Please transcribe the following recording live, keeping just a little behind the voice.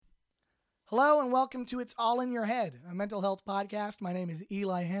Hello and welcome to It's All in Your Head, a mental health podcast. My name is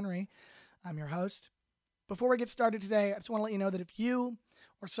Eli Henry. I'm your host. Before we get started today, I just want to let you know that if you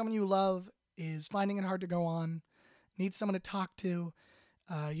or someone you love is finding it hard to go on, needs someone to talk to,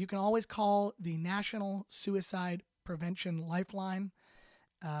 you can always call the National Suicide Prevention Lifeline.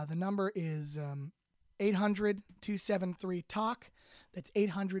 The number is 800-273-TALK. That's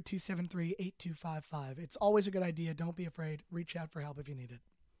 800-273-8255. It's always a good idea. Don't be afraid. Reach out for help if you need it.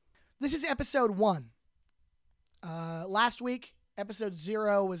 This is episode 1. Last week, episode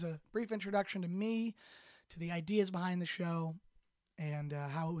 0 was a brief introduction to me, to the ideas behind the show, and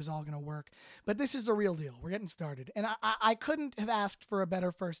how it was all going to work. But this is the real deal. We're getting started. And I couldn't have asked for a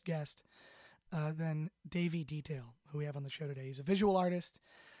better first guest than Davey Detail, who we have on the show today. He's a visual artist,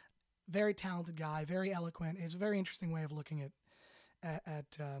 very talented guy, very eloquent. He has a very interesting way of looking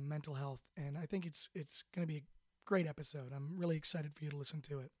at mental health, and I think it's going to be a great episode. I'm really excited for you to listen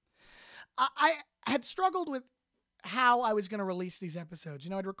to it. I had struggled with how I was going to release these episodes.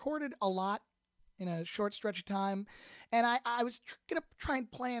 You know, I'd recorded a lot in a short stretch of time, and I was going to try and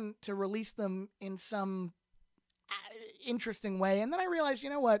plan to release them in some interesting way. And then I realized, you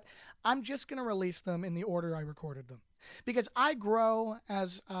know what? I'm just going to release them in the order I recorded them. Because I grow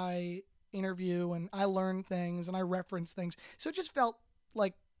as I interview, and I learn things, and I reference things. So it just felt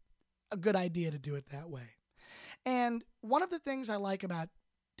like a good idea to do it that way. And one of the things I like about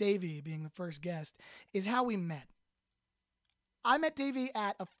Davey being the first guest is how we met. I met Davey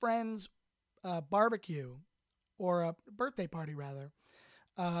at a friend's barbecue, or a birthday party rather,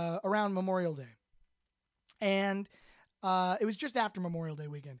 around Memorial Day. And it was just after Memorial Day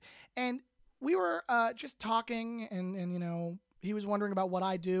weekend. And we were just talking, and you know, he was wondering about what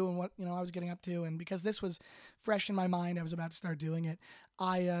I do and what, you know, I was getting up to. And because this was fresh in my mind, I was about to start doing it,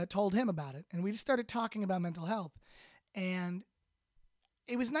 I told him about it. And we just started talking about mental health. And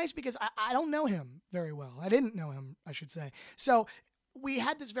it was nice because I don't know him very well. I didn't know him, I should say. So we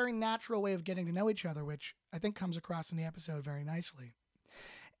had this very natural way of getting to know each other, which I think comes across in the episode very nicely.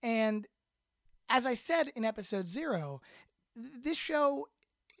 And as I said in episode 0, this show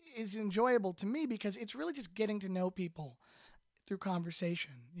is enjoyable to me because it's really just getting to know people through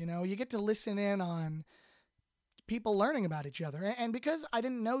conversation. You know, you get to listen in on people learning about each other. And because I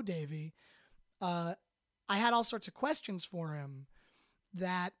didn't know Davey, I had all sorts of questions for him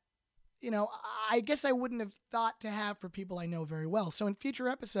that, you know, I guess I wouldn't have thought to have for people I know very well. So in future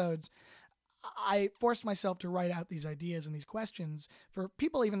episodes, I forced myself to write out these ideas and these questions for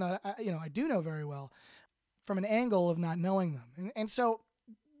people, even though, I do know very well, from an angle of not knowing them. And so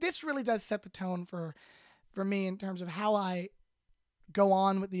this really does set the tone for me in terms of how I go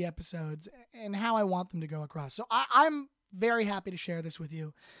on with the episodes and how I want them to go across. So I'm very happy to share this with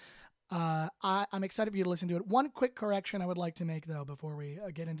you. I'm excited for you to listen to it. One quick correction I would like to make, though, before we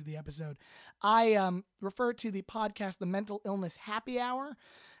get into the episode. I refer to the podcast The Mental Illness Happy Hour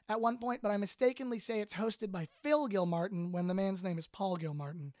at one point, but I mistakenly say it's hosted by Phil Gilmartin when the man's name is Paul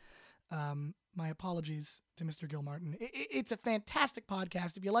Gilmartin. My apologies to Mr. Gilmartin. It's a fantastic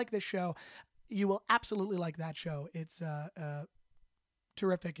podcast. If you like this show, you will absolutely like that show. It's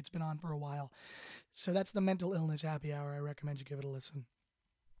terrific. It's been on for a while. So that's The Mental Illness Happy Hour. I recommend you give it a listen.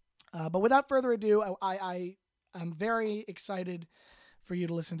 But without further ado, I'm very excited for you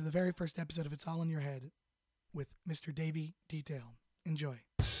to listen to the very first episode of It's All in Your Head with Mr. Davey Detail. Enjoy.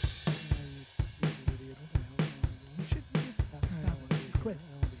 Quit.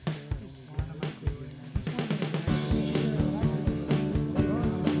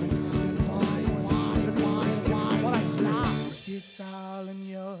 It's all in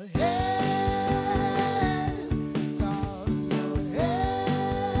your head. It's all in your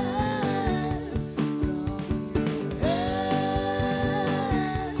head. It's all in your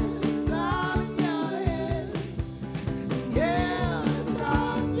head. It's all in your head. Yeah, it's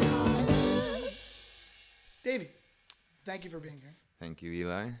all in your head. Davey, thank you for being here. Thank you,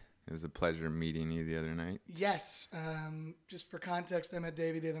 Eli. It was a pleasure meeting you the other night. Yes. Just for context, I met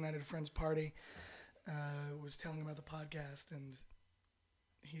Davey the other night at a friend's party. Was telling him about the podcast, and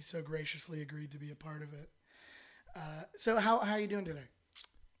he so graciously agreed to be a part of it. So how are you doing today?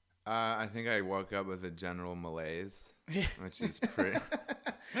 I think I woke up with a general malaise, which is pretty...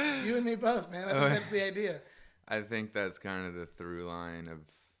 You and me both, man. I think that's the idea. I think that's kind of the through line of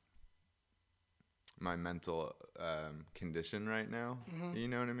my mental condition right now. Mm-hmm. You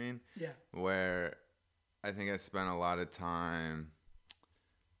know what I mean? Yeah. Where I think I spent a lot of time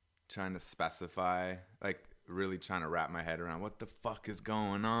trying to specify, like really trying to wrap my head around what the fuck is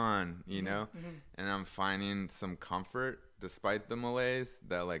going on, you know? Mm-hmm. And I'm finding some comfort despite the malaise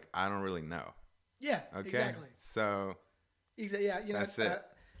that, like, I don't really know. Yeah, okay? Exactly. So yeah, you know, that's it.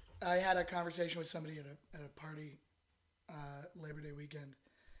 I had a conversation with somebody at a party Labor Day weekend,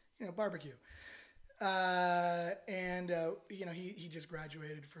 barbecue. He just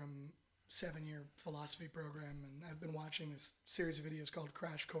graduated from 7-year philosophy program, and I've been watching this series of videos called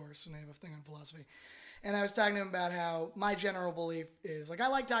Crash Course, and they have a thing on philosophy. And I was talking to him about how my general belief is, like, I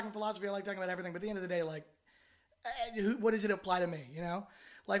like talking philosophy, I like talking about everything, but at the end of the day, like, what does it apply to me,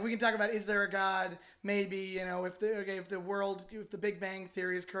 Like, we can talk about, is there a God? Maybe, if the Big Bang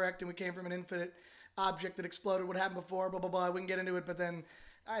Theory is correct and we came from an infinite object that exploded, what happened before, blah, blah, blah, we can get into it, but then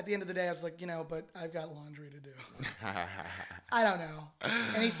at the end of the day, I was like, but I've got laundry to do. I don't know.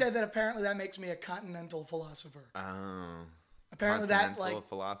 And he said that apparently that makes me a continental philosopher. Oh. Apparently continental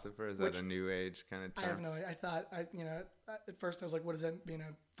philosopher? Is that a new age kind of term? I have no idea. I thought, at first I was like, what does that mean?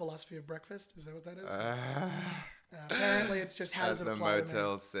 A philosophy of breakfast? Is that what that is? Apparently it's just how does it apply to me? At the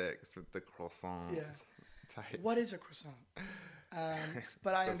Motel 6 with the croissants. Yeah. Type. What is a croissant?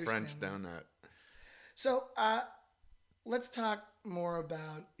 But I understand. It's a French donut. So let's talk more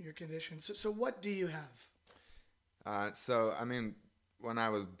about your condition. So what do you have? When I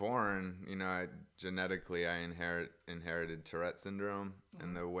was born, genetically I inherited Tourette syndrome,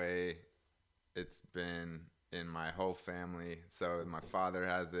 and the way it's been in my whole family. So my father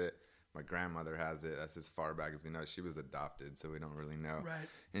has it, my grandmother has it. That's as far back as we know. She was adopted, so we don't really know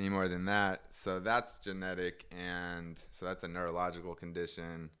any more than that. So that's genetic, and so that's a neurological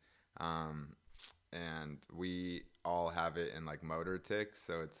condition. And we all have it in like motor tics,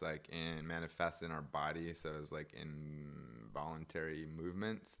 so it's like manifests in our body. So it's like involuntary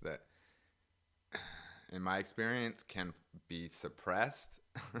movements that, in my experience, can be suppressed,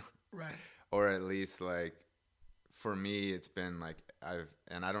 right? Or at least like, for me, it's been like I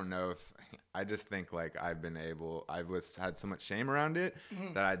don't know if I just think like had so much shame around it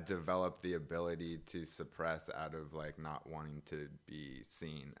that I developed the ability to suppress out of like not wanting to be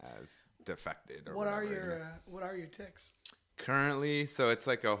seen as defected or whatever. What are your tics? Currently, so it's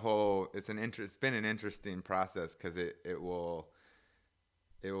like it's been an interesting process because it will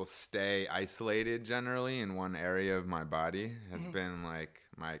stay isolated generally in one area of my body, has been like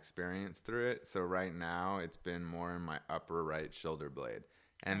my experience through it. So right now it's been more in my upper right shoulder blade,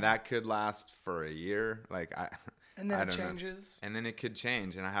 and that could last for a year. And then it changes. And then it could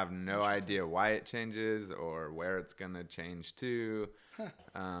change, and I have no idea why it changes or where it's gonna change to.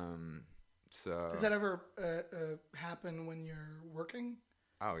 So does that ever happen when you're working?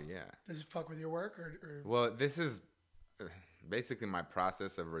 Oh yeah. Does it fuck with your work or? Well, this is basically my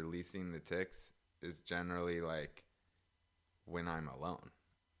process of releasing the tics is generally like when I'm alone.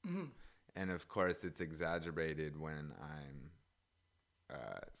 And of course it's exaggerated when I'm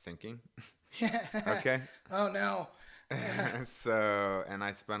thinking. Okay. Oh no. So, and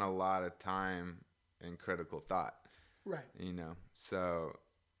I spend a lot of time in critical thought. Right. So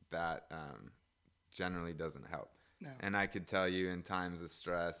that generally doesn't help. No. And I could tell you in times of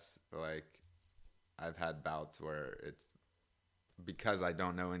stress, like I've had bouts where it's because I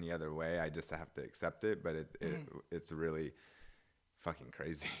don't know any other way. I just have to accept it, but it's really fucking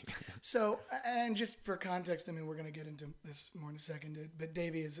crazy. So, and just for context, I mean, we're going to get into this more in a second, but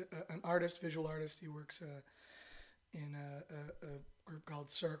Davey is an artist, visual artist. He works in a group called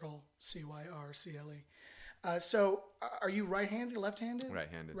Circle, CYRCLE. So are you right-handed, left-handed?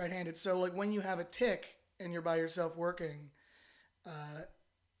 Right-handed. Right-handed. So like when you have a tic and you're by yourself working,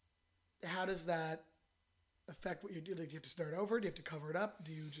 how does that affect what you do? Like, do you have to start over? Do you have to cover it up?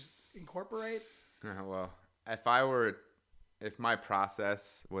 Do you just incorporate? Well, if my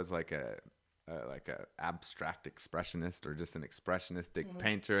process was like a abstract expressionist or just an expressionistic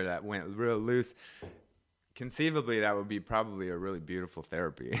painter that went real loose, conceivably that would be probably a really beautiful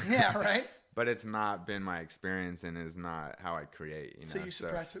therapy. Yeah, right. But it's not been my experience and is not how I create. So you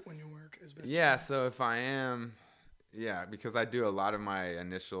suppress it when you work as best. Yeah. So if I am, because I do a lot of my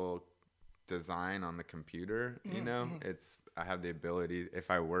initial design on the computer. I have the ability, if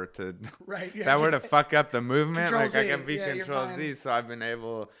I were to, if I were to fuck up the movement, like I can be Control Z. So I've been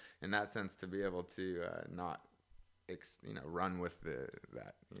able, in that sense, to be able to not, run with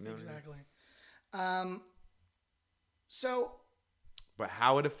that. Exactly. So. But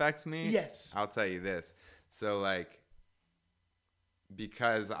how it affects me? Yes. I'll tell you this. So like,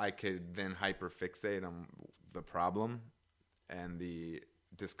 because I could then hyperfixate on the problem and the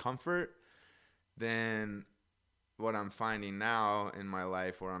discomfort, then what I'm finding now in my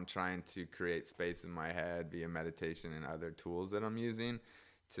life, where I'm trying to create space in my head via meditation and other tools that I'm using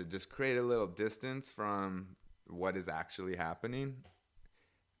to just create a little distance from what is actually happening.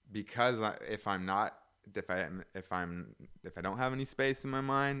 Because if I'm not if I don't have any space in my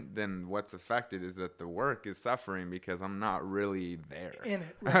mind, then what's affected is that the work is suffering because I'm not really there in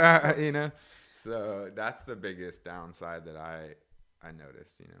it, right, you know. So that's the biggest downside that I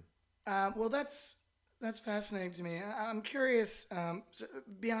noticed, you know. Well, that's fascinating to me. I'm curious. So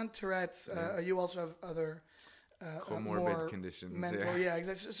beyond Tourette's, you also have other comorbid conditions. Mental, yeah,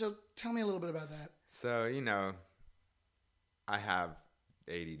 exactly. So tell me a little bit about that. So, you know, I have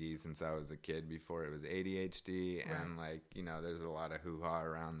ADD since I was a kid. Before it was ADHD, and like, you know, there's a lot of hoo-ha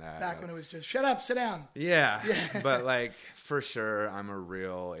around that. Back when it was just shut up, sit down. Yeah. But like, for sure, I'm a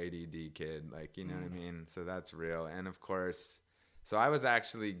real ADD kid. Like, you know what I mean? So that's real. And of course, so I was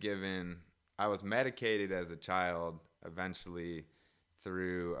actually I was medicated as a child eventually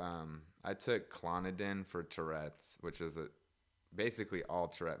through, I took Clonidine for Tourette's, which is basically all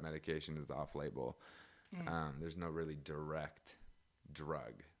Tourette medication is off-label. There's no really direct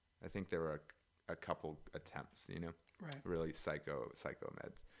drug. I think there were a couple attempts, you know, really psycho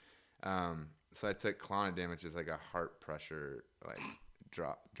meds. So I took Clonidine, which is like a heart pressure, like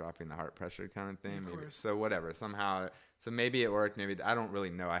dropping the heart pressure kind of thing. Maybe. So whatever, somehow. So maybe it worked. Maybe I don't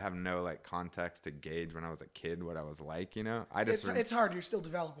really know. I have no like context to gauge when I was a kid what I was like. You know, it's hard. You're still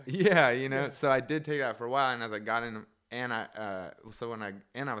developing. Yeah, you know. Yeah. So I did take that for a while, and as I got in, and I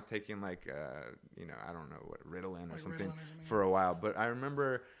was taking like you know, I don't know what Ritalin or something for a while. But I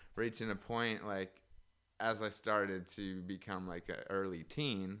remember reaching a point like as I started to become like an early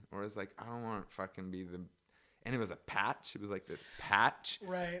teen, where it's like I don't want to fucking be the. And it was a patch. It was like this patch.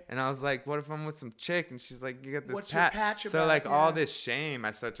 Right. And I was like, what if I'm with some chick? And she's like, you got this What's your patch so about? like all this shame,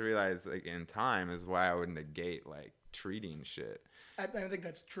 I start to realize like in time is why I would negate like treating shit. I think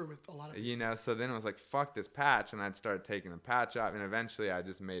that's true with a lot of people. You know, so then it was like, fuck this patch. And I'd start taking the patch off. And eventually I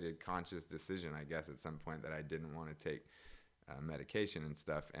just made a conscious decision, I guess, at some point that I didn't want to take medication and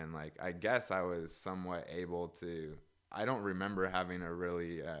stuff. And like, I guess I was somewhat able to, I don't remember having a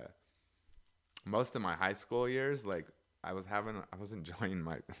really... most of my high school years, like I was enjoying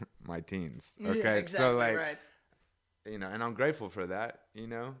my teens. Okay. Yeah, exactly, so like, right. You know, and I'm grateful for that, you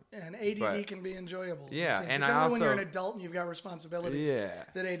know. And ADD can be enjoyable. Yeah. And it's only when you're an adult and you've got responsibilities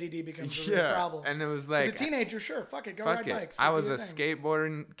that ADD becomes a real problem. And it was like, as a teenager, sure, fuck it, go ride bikes. I was a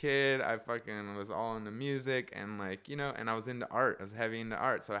skateboarding kid. I fucking was all into music and like, you know, and I was into art. I was heavy into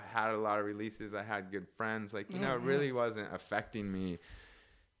art. So I had a lot of releases. I had good friends. Like, you know, it really wasn't affecting me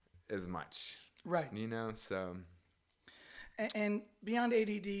as much. Right. You know, so. And beyond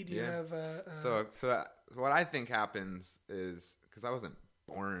ADD, do you have... So what I think happens is, because I wasn't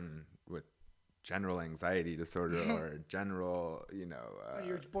born with general anxiety disorder or general, you know...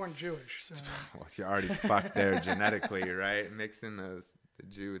 you're born Jewish, so... Well, you're already fucked there genetically, right? Mixing the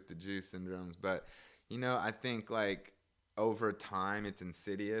Jew with the Jew syndromes. But, you know, I think, like... over time it's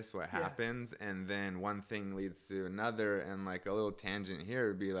insidious what happens, and then one thing leads to another, and like a little tangent here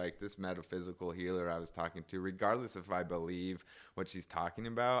would be like this metaphysical healer I was talking to, regardless if I believe what she's talking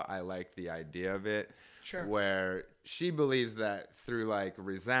about, I like the idea of it. Sure. Where she believes that through like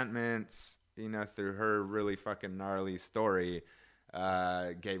resentments, you know, through her really fucking gnarly story,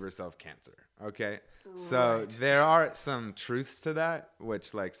 gave herself cancer. Okay. So there are some truths to that,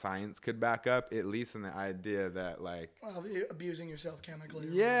 which like science could back up, at least in the idea that like, well, abusing yourself chemically.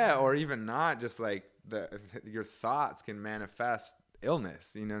 Or even not, just like your thoughts can manifest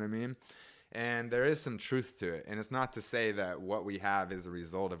illness. You know what I mean? And there is some truth to it. And it's not to say that what we have is a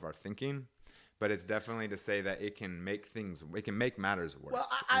result of our thinking, but it's definitely to say that it can make matters worse. Well,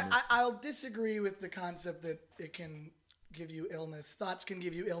 I'll disagree with the concept that it can give you illness. Thoughts can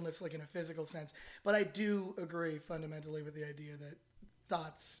give you illness, like in a physical sense. But I do agree fundamentally with the idea that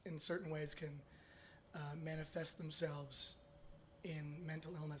thoughts in certain ways can manifest themselves in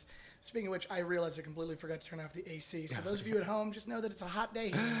mental illness. Speaking of which, I realized I completely forgot to turn off the AC. So those of you at home, just know that it's a hot day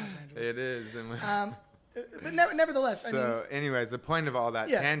here in Los Angeles. It is. But nevertheless, anyways, the point of all that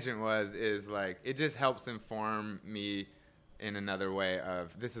tangent is like, it just helps inform me in another way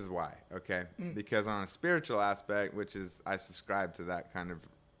of this is why, okay? Because on a spiritual aspect, which is I subscribe to that kind of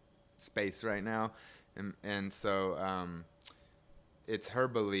space right now, and so it's her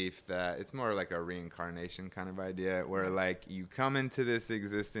belief that it's more like a reincarnation kind of idea, where like you come into this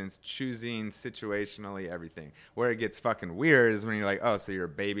existence choosing situationally everything. Where it gets fucking weird is when you're like, oh, so you're a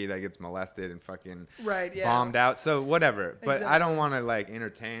baby that gets molested and fucking bombed out. So whatever. But exactly. I don't want to like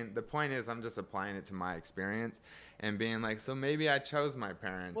entertain. The point is I'm just applying it to my experience and being like, so maybe I chose my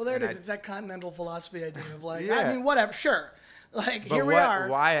parents. Well, there it is. It's that continental philosophy idea of like, I mean, whatever, sure. Like, but here we are.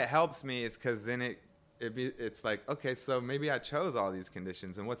 Why it helps me is because then it's like, okay, so maybe I chose all these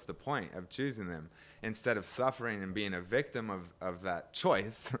conditions, and what's the point of choosing them instead of suffering and being a victim of that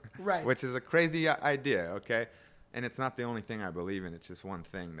choice, right? Which is a crazy idea, okay? And it's not the only thing I believe in. It's just one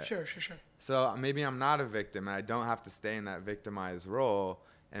thing. Sure. So maybe I'm not a victim, and I don't have to stay in that victimized role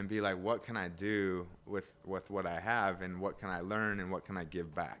and be like, what can I do with what I have, and what can I learn, and what can I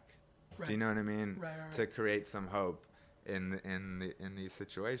give back? Right. Do you know what I mean? Right. To create some hope in these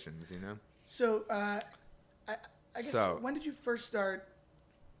situations, you know? So, I guess, when did you first start,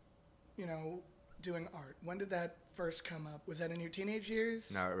 doing art? When did that first come up? Was that in your teenage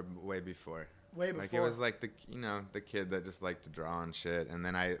years? No, way before. Way before. Like, it was like the kid that just liked to draw and shit. And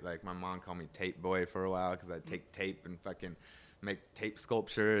then my mom called me Tape Boy for a while because I'd take tape and fucking make tape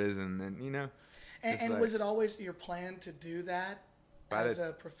sculptures. And then, And was it always your plan to do that as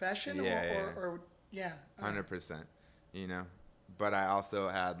a profession? Yeah. Or 100%, But I also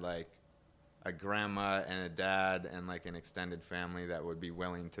had like a grandma and a dad and like an extended family that would be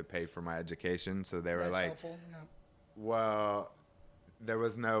willing to pay for my education. So they were That's like, helpful. Yeah. Well, there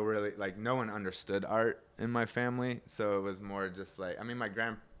was no one understood art in my family. So it was more just like, my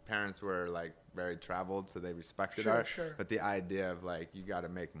grandparents were like very traveled, so they respected art. Sure. But the idea of like, you got to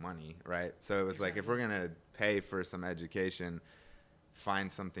make money, right? So it was like, if we're going to pay for some education,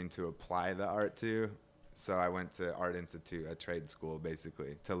 find something to apply the art to. So I went to Art Institute, a trade school,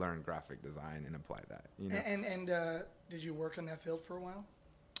 basically, to learn graphic design and apply that. And did you work in that field for a while?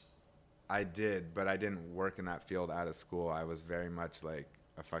 I did, but I didn't work in that field out of school. I was very much like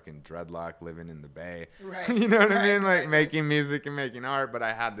a fucking dreadlock living in the Bay. Right. You know what I mean? Like making music and making art, but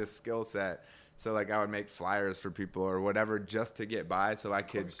I had this skill set. So like I would make flyers for people or whatever just to get by so I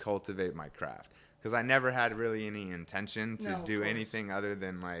could cultivate my craft. Because I never had really any intention to do anything other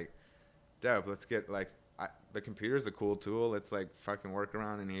than like, dope, let's get like, the computer's a cool tool. Let's like fucking work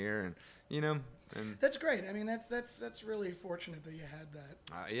around in here and, and that's great. That's really fortunate that you had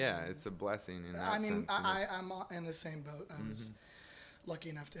that. Yeah, it's a blessing in that sense. I'm in the same boat. I was lucky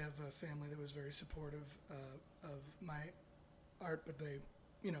enough to have a family that was very supportive of my art, but they,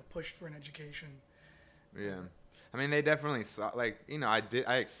 pushed for an education. Yeah. They definitely saw, like,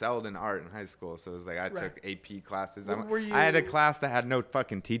 I excelled in art in high school. So it was like I took AP classes. I had a class that had no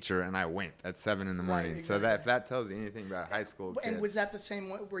fucking teacher, and I went at 7 a.m. Right, exactly. So if that tells you anything about high school kids. And was that the same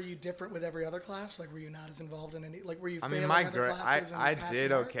way? Were you different with every other class? Like, were you not as involved in any, like, were you failing other classes? I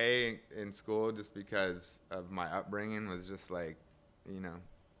did okay in school just because of my upbringing was just like,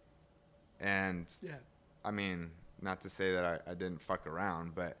 and not to say that I didn't fuck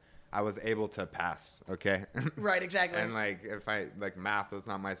around, but I was able to pass, okay? Right, exactly. And, like, if math was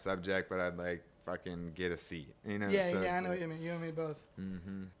not my subject, but I'd, like, fucking get a C, Yeah, so I know what you mean. You and me both.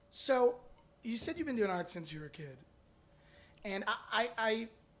 Mm-hmm. So, you said you've been doing art since you were a kid. And I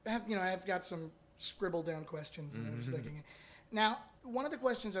have, I've got some scribbled down questions that I was thinking. Now, one of the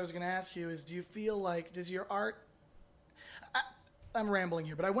questions I was going to ask you is, do you feel like, does your art... I'm rambling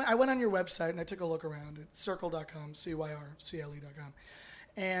here, but I went on your website and I took a look around at circle.com, CYRCLE.com.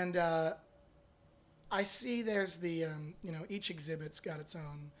 And I see there's the, each exhibit's got its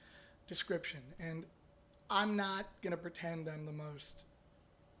own description. And I'm not going to pretend I'm the most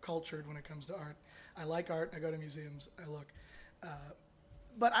cultured when it comes to art. I like art. I go to museums. I look.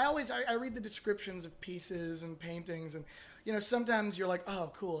 But I read the descriptions of pieces and paintings. And, sometimes you're like,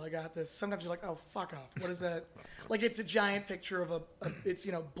 oh, cool, I got this. Sometimes you're like, oh, fuck off. What is that? Like, it's a giant picture of it's,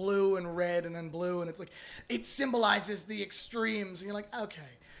 blue and red and then blue. And it's like, it symbolizes the extremes. And you're like, okay.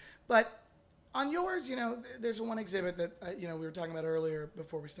 But on yours, there's one exhibit that, we were talking about earlier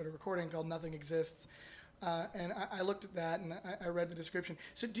before we started recording called Nothing Exists. And I looked at that and I read the description.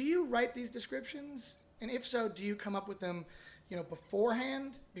 So do you write these descriptions? And if so, do you come up with them,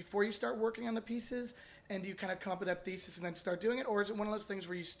 beforehand, before you start working on the pieces? And do you kind of come up with that thesis and then start doing it? Or is it one of those things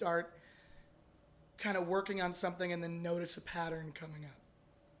where you start kind of working on something and then notice a pattern coming up?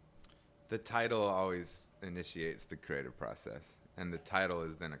 The title always initiates the creative process. And the title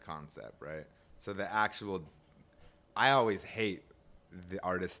is then a concept, right? So I always hate the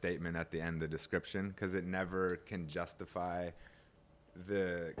artist statement at the end of the description because it never can justify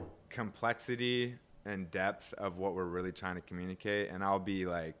the complexity and depth of what we're really trying to communicate. And I'll be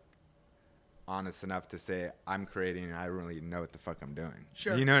like honest enough to say I'm creating and I don't really know what the fuck I'm doing.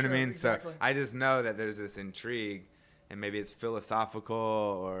 Sure. You know what I mean? Exactly. So I just know that there's this intrigue and maybe it's philosophical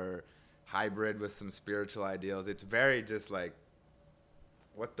or hybrid with some spiritual ideals. It's very just like,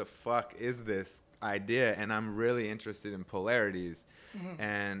 what the fuck is this idea? And I'm really interested in polarities. Mm-hmm.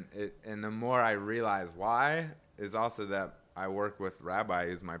 And the more I realize why is also that I work with Rabbi,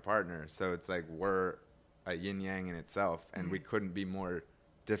 who's my partner. So it's like we're a yin yang in itself, and we couldn't be more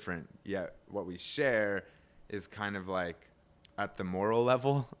different, yet what we share is kind of like at the moral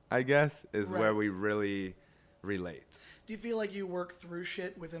level, I guess, is Right. where we really relate. Do you feel like you work through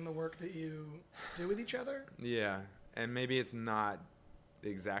shit within the work that you do with each other? Yeah, and maybe it's not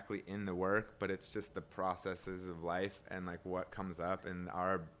exactly in the work, but it's just the processes of life and like what comes up and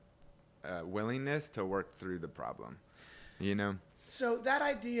our willingness to work through the problem, you know? So that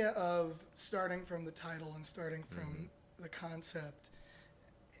idea of starting from the title and starting from the concept,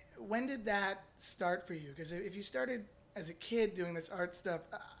 when did that start for you? Because if you started as a kid doing this art stuff,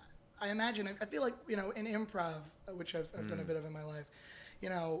 I imagine, I feel like, you know, in improv, which I've done a bit of in my life, you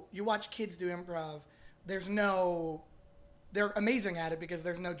know, you watch kids do improv, they're amazing at it because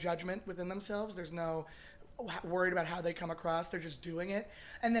there's no judgment within themselves. There's no worried about how they come across. They're just doing it.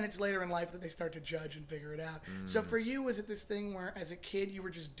 And then it's later in life that they start to judge and figure it out. So for you, was it this thing where as a kid you were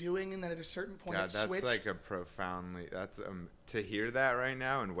just doing and then at a certain point Yeah, it that's switched? like a profoundly, that's to hear that right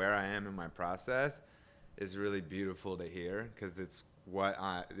now and where I am in my process is really beautiful to hear because it's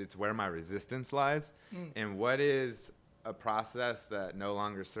where my resistance lies and what is a process that no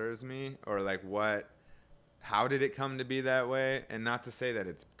longer serves me or like how did it come to be that way? And not to say that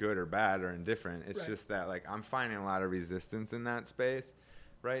it's good or bad or indifferent. It's Right. just that like I'm finding a lot of resistance in that space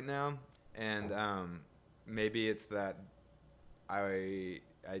right now. And maybe it's that I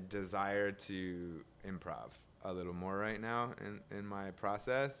desire to improv a little more right now in my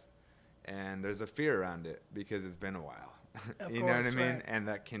process. And there's a fear around it because it's been a while. Of You know what I course, mean? right. And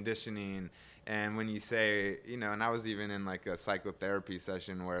that conditioning. And when you say, you know, and I was even in like a psychotherapy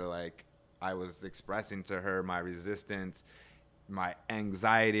session where like I was expressing to her my resistance, my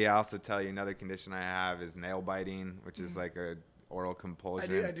anxiety. I also tell you another condition I have is nail biting, which is like a oral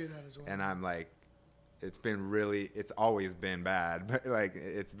compulsion. I do that as well. And I'm like, it's always been bad, but like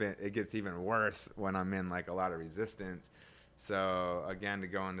it gets even worse when I'm in like a lot of resistance. So again, to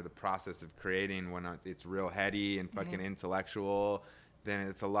go into the process of creating when it's real heady and fucking intellectual, then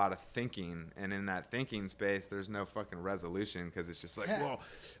it's a lot of thinking. And in that thinking space, there's no fucking resolution because it's just like, whoa,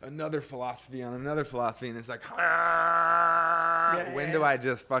 another philosophy on another philosophy. And it's like, when do I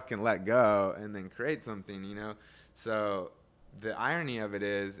just fucking let go and then create something, you know? So the irony of it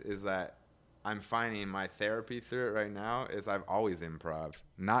is that I'm finding my therapy through it right now is I've always improv,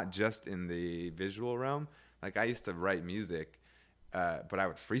 not just in the visual realm. Like I used to write music, but I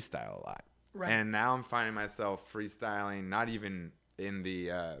would freestyle a lot. Right. And now I'm finding myself freestyling, not even in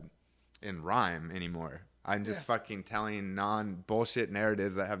the in rhyme anymore. I'm just fucking telling non-bullshit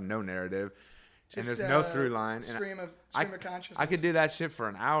narratives that have no narrative. And Just, there's no through line. Stream And of consciousness. I could do that shit for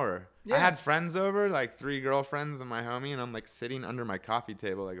an hour. Yeah. I had friends over, like 3 girlfriends and my homie, and I'm like sitting under my coffee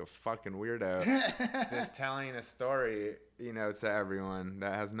table like a fucking weirdo, just telling a story, you know, to everyone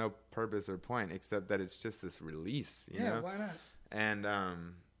that has no purpose or point except that it's just this release, you know? Why not? And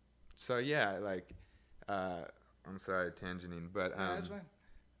so yeah, like I'm sorry, tangenting, but No, that's fine.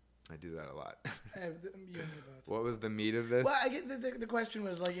 I do that a lot. You and me both. What was the meat of this? Well, I get the question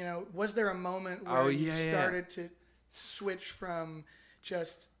was like, you know, was there a moment where Oh, you yeah, yeah. started to switch from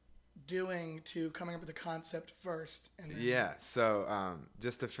just doing to coming up with the concept first? And then, Yeah. So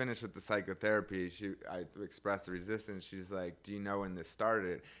just to finish with the psychotherapy, I expressed the resistance. She's like, "Do you know when this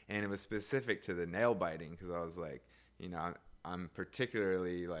started?" And it was specific to the nail biting because I was like, you know, I'm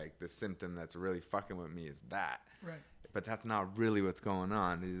particularly like the symptom that's really fucking with me is that. Right. But that's not really what's going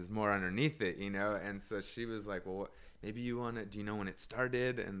on. There's more underneath it, you know? And so she was like, well, maybe you want to, do you know when it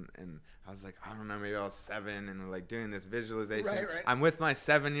started? And I was like, I don't know, maybe I was 7 and like doing this visualization. Right. I'm with my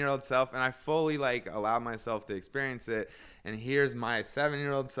 7-year-old self and I fully like allowed myself to experience it. And here's my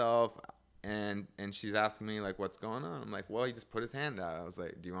 7-year-old self. And she's asking me like, what's going on? I'm like, well, he just put his hand out. I was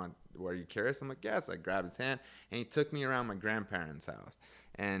like, were you curious? I'm like, yes. I grabbed his hand and he took me around my grandparents' house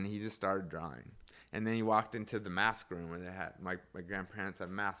and he just started drawing. And then he walked into the mask room where they had my grandparents have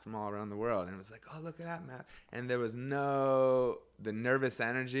masks from all around the world. And it was like, oh, look at that mask. And there was the nervous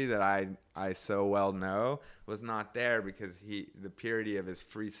energy that I so well know was not there because the purity of his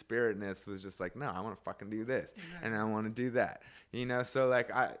free spiritness was just like, no, I want to fucking do this. Exactly. And I want to do that. You know, so like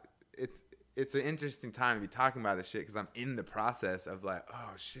it's an interesting time to be talking about this shit because I'm in the process of like,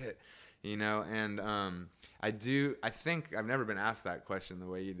 oh shit, you know, and I think I've never been asked that question the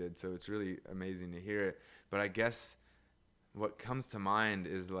way you did, so it's really amazing to hear it. But I guess what comes to mind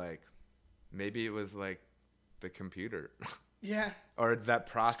is like, maybe it was like the computer. Yeah. Or that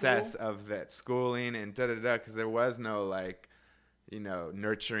process of that schooling and because there was no like, you know,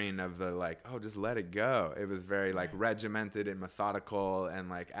 nurturing of the like, oh, just let it go. It was very like regimented and methodical and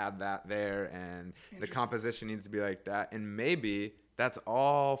like add that there and the composition needs to be like that. And maybe that's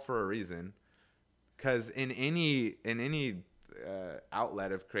all for a reason. Because in any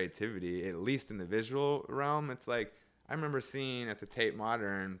outlet of creativity, at least in the visual realm. It's like, I remember seeing at the Tate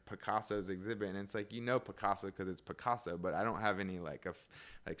Modern Picasso's exhibit, and it's like, Picasso because it's Picasso, but I don't have any like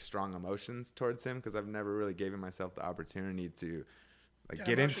strong emotions towards him because I've never really given myself the opportunity to like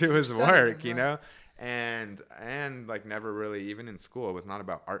get into his work, you know? And like never really, even in school, it was not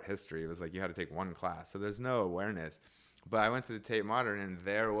about art history. It was like you had to take one class. So there's no awareness. But I went to the Tate Modern, and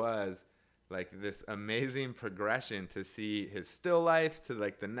there was like this amazing progression to see his still lifes to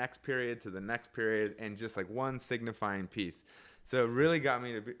like the next period to the next period, and just like one signifying piece. So it really got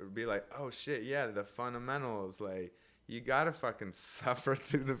me to be like, oh shit, yeah, the fundamentals, like you gotta fucking suffer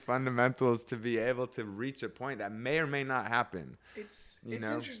through the fundamentals to be able to reach a point that may or may not happen. It's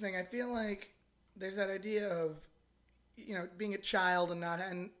interesting. I feel like there's that idea of, being a child and not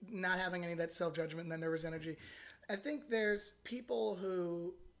having any of that self-judgment and that nervous energy. I think there's people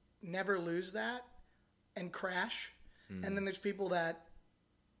who never lose that and crash. And then there's people that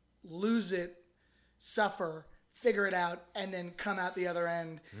lose it, suffer, figure it out, and then come out the other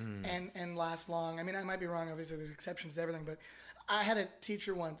end and last long. I mean, I might be wrong. Obviously, there's exceptions to everything. But I had a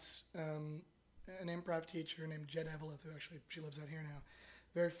teacher once, an improv teacher named Jed Eveleth, who actually, she lives out here now.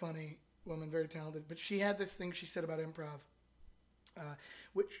 Very funny woman, very talented. But she had this thing she said about improv,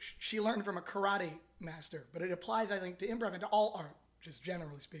 which she learned from a karate master. But it applies, I think, to improv and to all art, just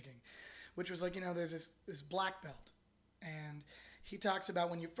generally speaking, which was like, there's this black belt. And he talks about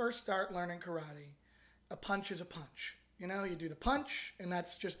when you first start learning karate, a punch is a punch. You do the punch, and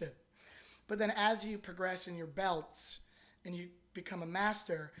that's just it. But then as you progress in your belts and you become a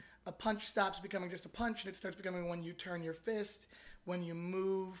master, a punch stops becoming just a punch, and it starts becoming when you turn your fist, when you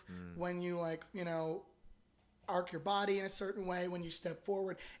move, when you arc your body in a certain way, when you step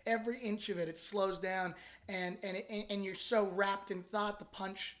forward. Every inch of it slows down, and you're so wrapped in thought. The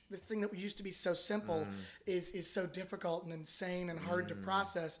punch, this thing that used to be so simple, is so difficult and insane and hard to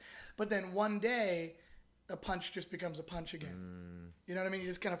process. But then one day, a punch just becomes a punch again. You know what I mean? You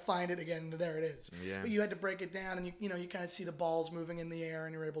just kind of find it again, and there it is. Yeah. But you had to break it down, and you kind of see the balls moving in the air,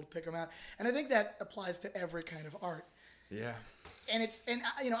 and you're able to pick them out. And I think that applies to every kind of art. Yeah. And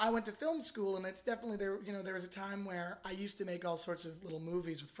I went to film school, and it's definitely there. There was a time where I used to make all sorts of little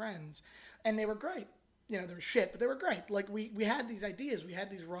movies with friends, and they were great. They were shit, but they were great. Like we had these ideas, we had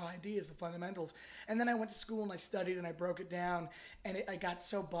these raw ideas, the fundamentals. And then I went to school and I studied and I broke it down, and I got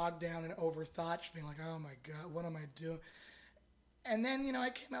so bogged down and overthought, just being like, oh my God, what am I doing? And then, I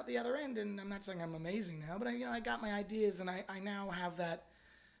came out the other end, and I'm not saying I'm amazing now, but I got my ideas, and I now have that.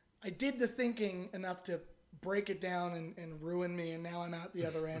 I did the thinking enough to break it down and ruin me, and now I'm out the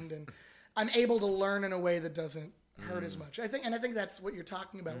other end, and I'm able to learn in a way that doesn't hurt as much. I think that's what you're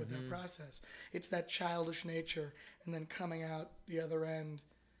talking about with that process. It's that childish nature, and then coming out the other end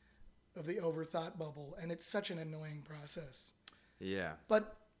of the overthought bubble, and it's such an annoying process. Yeah.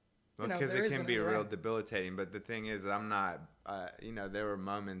 But because it can be real debilitating. But the thing is, I'm not. There were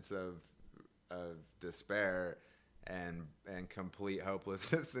moments of despair and complete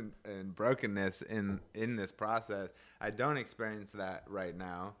hopelessness and brokenness in this process. I don't experience that right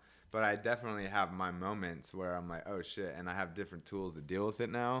now, but I definitely have my moments where I'm like, oh shit, and I have different tools to deal with it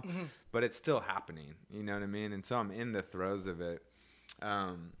now. But it's still happening. You know what I mean? And so I'm in the throes of it.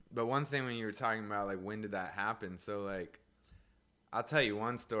 But one thing when you were talking about like when did that happen? So like, I'll tell you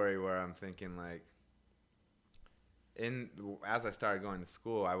one story where I'm thinking like, as I started going to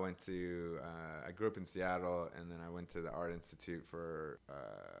school, I grew up in Seattle, and then I went to the Art Institute for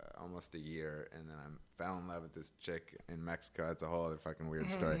almost a year, and then I fell in love with this chick in Mexico. It's a whole other fucking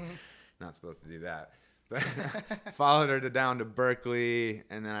weird story. Not supposed to do that. But followed her down to Berkeley,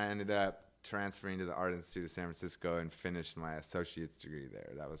 and then I ended up transferring to the Art Institute of San Francisco and finished my associate's degree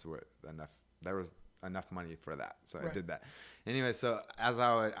there. There was enough money for that, so right. I did that. Anyway, so as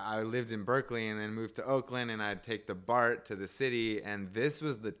I lived in Berkeley and then moved to Oakland, and I'd take the BART to the city, and this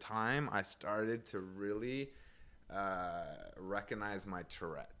was the time I started to really recognize my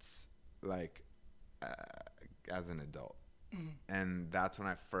Tourette's, like as an adult. And that's when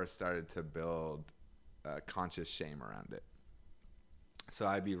I first started to build conscious shame around it. So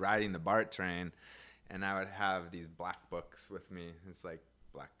I'd be riding the BART train, and I would have these black books with me. It's like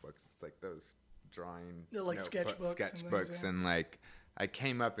black books. It's like those drawing sketchbooks and like I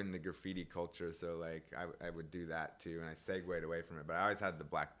came up in the graffiti culture, so like I would do that too, and I segued away from it, but I always had the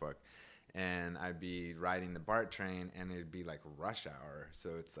black book, and I'd be riding the BART train, and it'd be like rush hour,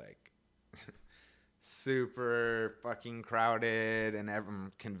 so it's like super fucking crowded, and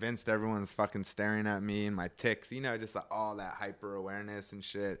I'm convinced everyone's fucking staring at me and my tics, just like all that hyper awareness and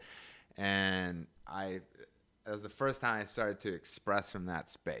shit. And it was the first time I started to express from that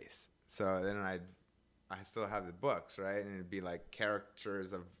space. So then I still have the books, right? And it'd be like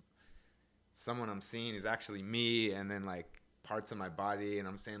characters of someone I'm seeing is actually me, and then like parts of my body, and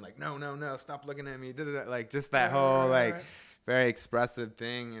I'm saying like, no, stop looking at me, like just that whole like very expressive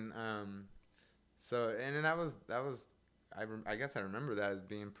thing. And so, and then that was I guess I remember that as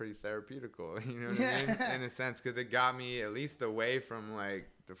being pretty therapeutical, you know what I mean, in a sense, because it got me at least away from like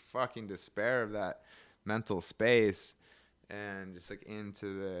the fucking despair of that mental space, and just like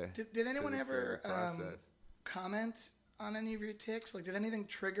into the did anyone ever comment on any of your tics? Like, did anything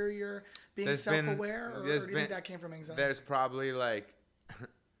trigger your being self-aware, or do you think that came from anxiety? There's probably like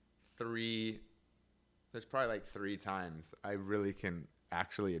three times I really can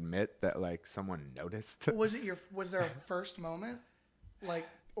actually admit that like someone noticed. Was there a first moment, like,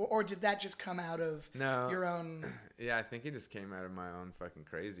 or did that just come out of your own? Yeah, I think it just came out of my own fucking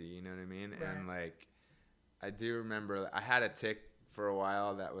crazy, you know what I mean? Right. And like, I do remember I had a tic for a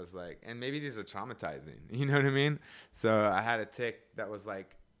while that was like, and maybe these are traumatizing, you know what I mean? So I had a tic that was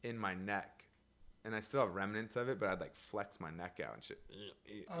like in my neck, and I still have remnants of it, but I'd like flex my neck out and shit.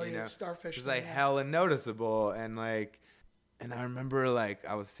 Oh, you know? Starfish. It's like hella noticeable. And like, and I remember like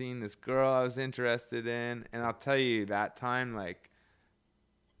I was seeing this girl I was interested in, and I'll tell you that time, like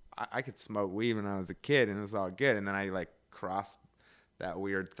I could smoke weed when I was a kid and it was all good. And then I like crossed that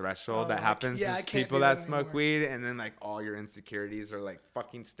weird threshold that happens with people that smoke weed, and then like all your insecurities are like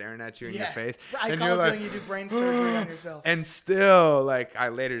fucking staring at you in your face. I call it like, doing you do brain surgery on yourself. And still, like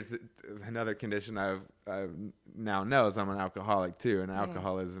another condition I now know is I'm an alcoholic too, and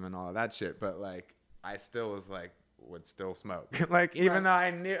alcoholism and all of that shit. But like I still was like would still smoke, like even though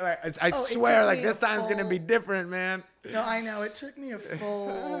I knew, like I swear, like this time's gonna be different, man. No, I know it took me a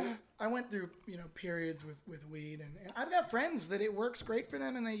full. I went through, periods with weed, and I've got friends that it works great for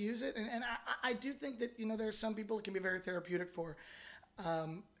them and they use it. And I do think that, there's some people it can be very therapeutic for.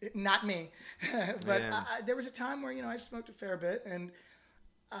 Not me. But there was a time where, I smoked a fair bit, and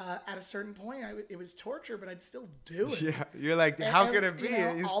at a certain point, it was torture, but I'd still do it. Yeah, you're like, how could it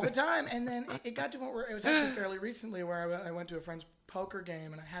be? All the time. And then it got to a point where it was actually fairly recently where I went to a friend's poker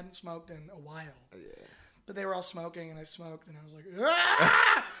game, and I hadn't smoked in a while. Yeah. But they were all smoking, and I smoked, and I was like,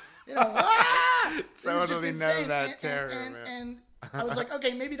 ah! Totally know that terror, man. And I was like,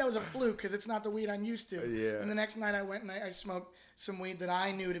 okay, maybe that was a fluke because it's not the weed I'm used to. Yeah. And the next night I went and I smoked some weed that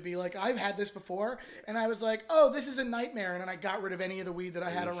I knew to be like, I've had this before. And I was like, oh, this is a nightmare. And then I got rid of any of the weed that I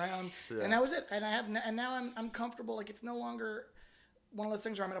had around. Yeah. And that was it. And now I'm comfortable. Like, it's no longer one of those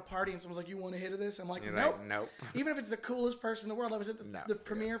things where I'm at a party and someone's like, you want a hit of this? I'm like, nope. Even if it's the coolest person in the world. I was at the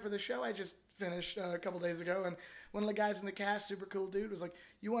premiere for the show I just finished a couple days ago, and one of the guys in the cast, super cool dude, was like,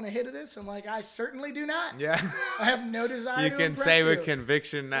 you want a hit of this? I'm like, I certainly do not. Yeah. I have no desire to impress you. You can say with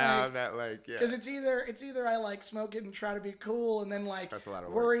conviction now that, like, yeah. Because it's either I, like, smoke it and try to be cool and then, like,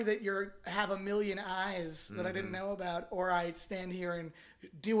 worry that you have a million eyes that I didn't know about, or I stand here and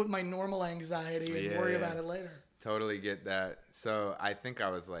deal with my normal anxiety and worry about it later. Totally get that. So I think I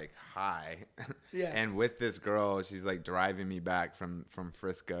was like high. Yeah. And with this girl, she's like driving me back from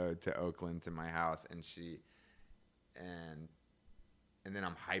Frisco to Oakland to my house, and then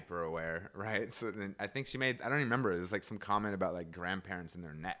I'm hyper aware, right? So then I think she made, I don't even remember, it was like some comment about like grandparents and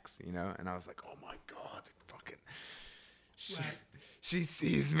their necks, and I was like, oh my God, fucking she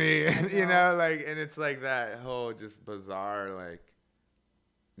sees me, like, and it's like that whole just bizarre, like,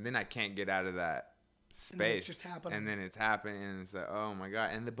 and then I can't get out of that space, and then it's just happening, and it's like, oh my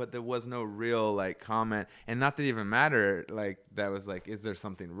God. But there was no real like comment, and not that it even mattered, like that was like, is there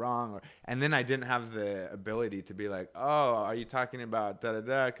something wrong? And then I didn't have the ability to be like, oh, are you talking about da da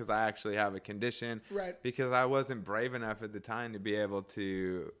da, because I actually have a condition, right? Because I wasn't brave enough at the time to be able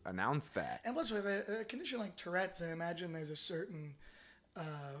to announce that. And plus with a condition like Tourette's, I imagine there's a certain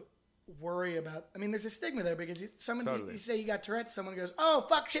worry about, I mean, there's a stigma there, because you say you got Tourette's, someone goes, oh,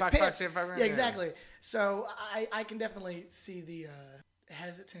 fuck, shit, piss. Yeah, exactly. So I can definitely see the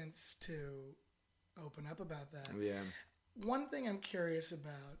hesitance to open up about that. Yeah. One thing I'm curious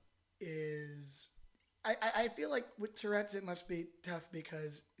about is, I feel like with Tourette's it must be tough,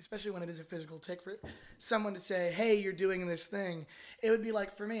 because especially when it is a physical tic, for someone to say, hey, you're doing this thing, it would be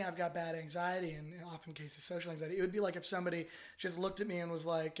like, for me, I've got bad anxiety, and often cases social anxiety. It would be like if somebody just looked at me and was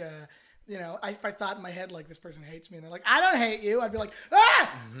like, if I thought in my head like, this person hates me, and they're like, I don't hate you, I'd be like,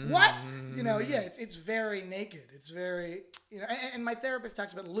 what? It's very naked. It's very, and my therapist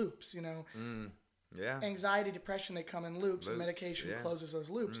talks about loops, Yeah. Anxiety, depression, they come in loops and medication closes those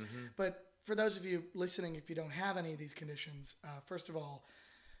loops. Mm-hmm. But for those of you listening, if you don't have any of these conditions, first of all,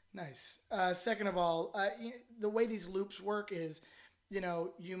 nice. Second of all, the way these loops work is,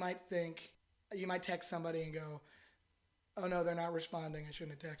 you might text somebody and go, oh no, they're not responding, I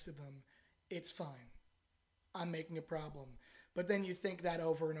shouldn't have texted them. It's fine. I'm making a problem. But then you think that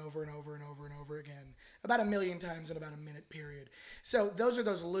over and over and over and over and over again, about 1 million times in about a minute period. So those are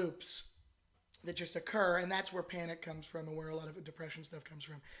those loops that just occur, and that's where panic comes from and where a lot of depression stuff comes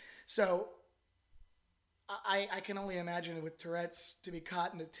from. So I can only imagine with Tourette's to be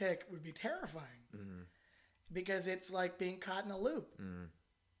caught in a tic would be terrifying because it's like being caught in a loop.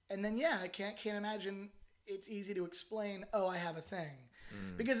 And then, I can't imagine it's easy to explain, oh, I have a thing.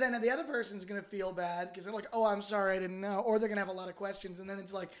 Because then the other person's going to feel bad because they're like, oh, I'm sorry, I didn't know. Or they're going to have a lot of questions. And then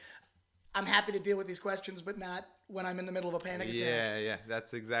it's like, I'm happy to deal with these questions, but not when I'm in the middle of a panic attack. Yeah.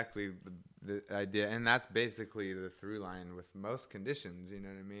 That's exactly the idea. And that's basically the through line with most conditions, you know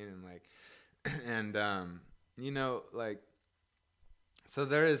what I mean? And you know, like, so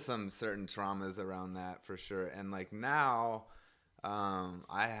there is some certain traumas around that for sure. And like now,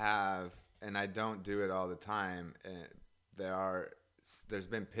 I have, and I don't do it all the time. There's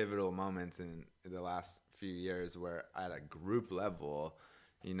been pivotal moments in the last few years where at a group level,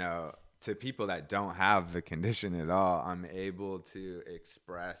 you know, to people that don't have the condition at all, I'm able to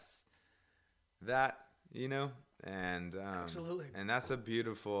express that, you know, and Absolutely. And that's a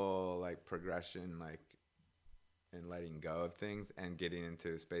beautiful like progression, like in letting go of things and getting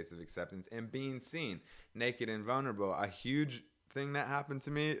into a space of acceptance and being seen naked and vulnerable. A huge thing that happened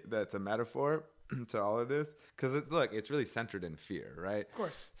to me that's a metaphor to all of this, because it's really centered in fear, right? Of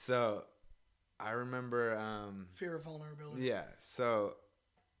course. So I remember fear of vulnerability. Yeah. So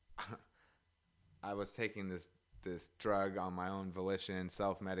I was taking this drug on my own volition,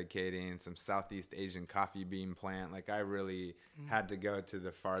 self-medicating, some Southeast Asian coffee bean plant. Like I really had to go to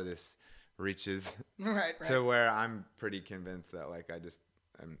the farthest reaches right. to where I'm pretty convinced that like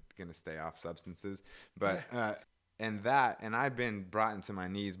I'm gonna stay off substances. But and I've been brought into my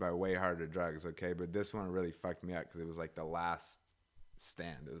knees by way harder drugs, okay? But this one really fucked me up because it was like the last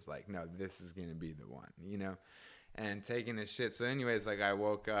stand. It was like, no, this is gonna be the one, you know? And taking this shit. So anyways, like I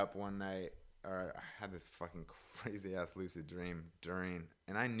woke up one night, or I had this fucking crazy ass lucid dream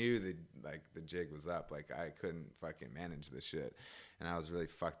and I knew that like the jig was up. Like I couldn't fucking manage this shit. And I was really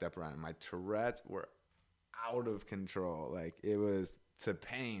fucked up around it. My Tourette's were out of control. Like it was to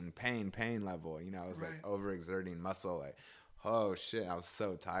pain level. You know, I was like overexerting muscle. Like, oh shit, I was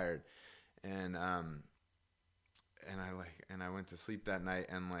so tired. And I went to sleep that night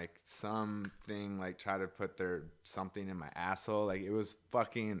and like something like tried to put something in my asshole. Like it was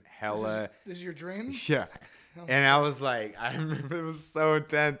fucking hella. This is your dream? Yeah. And I was like, I remember it was so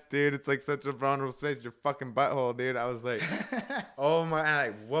intense, dude. It's like such a vulnerable space. Your fucking butthole, dude. I was like, oh my. And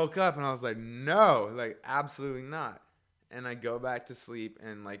I woke up and I was like, no, like absolutely not. And I go back to sleep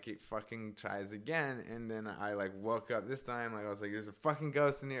and like it fucking tries again. And then I like woke up this time. Like I was like, there's a fucking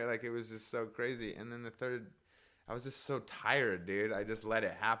ghost in here. Like it was just so crazy. And then the third, I was just so tired, dude. I just let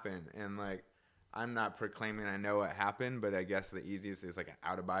it happen. And like, I'm not proclaiming I know what happened, but I guess the easiest is like an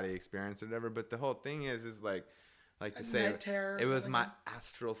out of body experience or whatever. But the whole thing is like to say it was my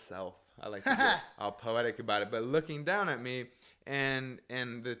astral self. I like to get all poetic about it, but looking down at me, and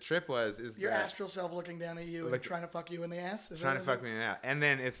the trip is your astral self looking down at you and trying to fuck you in the ass. Trying to fuck me in the ass. And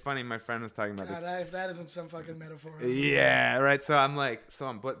then it's funny. My friend was talking about if that isn't some fucking metaphor. Yeah, right. So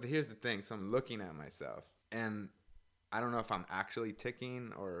but here's the thing. So I'm looking at myself, and I don't know if I'm actually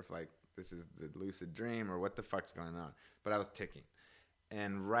ticking or if like this is the lucid dream or what the fuck's going on. But I was ticking.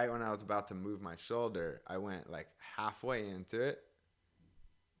 And right when I was about to move my shoulder, I went like halfway into it.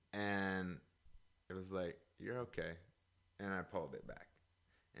 And it was like, you're okay. And I pulled it back.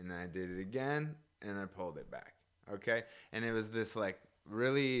 And then I did it again and I pulled it back. Okay? And it was this like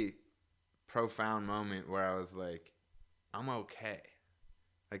really profound moment where I was like, I'm okay.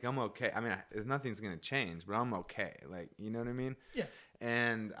 Like, I'm okay. I mean, nothing's going to change, but I'm okay. Like, you know what I mean? Yeah.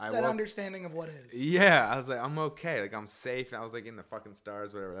 And it's that understanding of what is. Yeah. I was like, I'm okay. Like, I'm safe. I was like in the fucking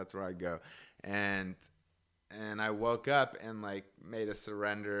stars, whatever. That's where I go. And I woke up and like made a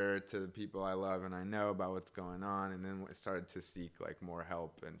surrender to the people I love and I know about what's going on. And then I started to seek like more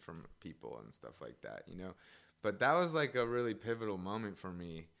help and from people and stuff like that, you know? But that was like a really pivotal moment for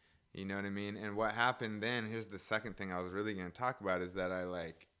me. You know what I mean? And what happened then, here's the second thing I was really going to talk about is that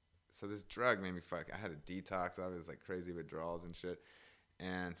so this drug made me I had a detox. I was like crazy withdrawals and shit.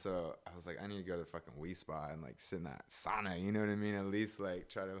 And so I was like, I need to go to the fucking Wii Spa and like sit in that sauna, you know what I mean? At least like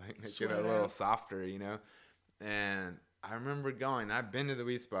try to like make it a little softer, you know? And I remember I've been to the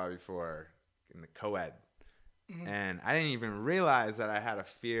Wii Spa before in the co-ed. And I didn't even realize that I had a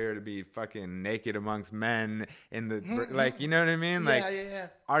fear to be fucking naked amongst men in the, like, you know what I mean? Like,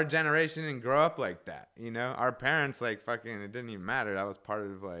 our generation didn't grow up like that, you know? Our parents, like, fucking, it didn't even matter. That was part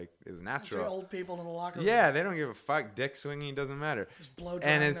of, like, it was natural. Old people in the locker room. Yeah, they don't give a fuck. Dick swinging doesn't matter. Just blow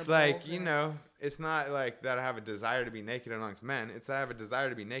drying and it's their like, balls, you know, it's not like that I have a desire to be naked amongst men. It's that I have a desire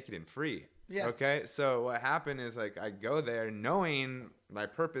to be naked and free. Yeah. Okay? So what happened is, like, I go there knowing my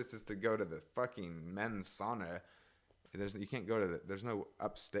purpose is to go to the fucking men's sauna. You can't go to there's no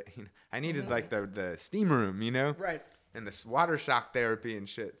upstate. I needed like the steam room, you know? Right. And the water shock therapy and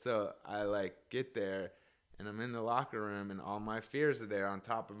shit. So I like get there and I'm in the locker room and all my fears are there on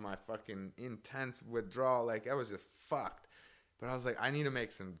top of my fucking intense withdrawal. Like I was just fucked. But I was like, I need to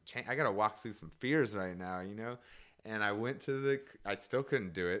make some change. I got to walk through some fears right now, you know? And I went to I still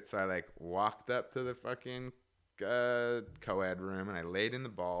couldn't do it. So I like walked up to the fucking co-ed room and I laid in the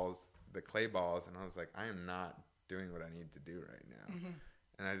clay balls. And I was like, I am not doing what I need to do right now.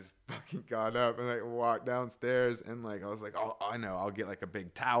 And I just fucking got up and like walked downstairs and like I was like, oh, I know, I'll get like a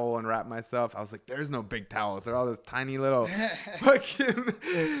big towel and wrap myself. I was like, there's no big towels. They're all those tiny little fucking,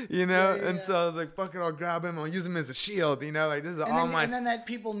 you know? And so I was like, fuck it, I'll grab him. I'll use him as a shield, you know? Like this is all my... And then that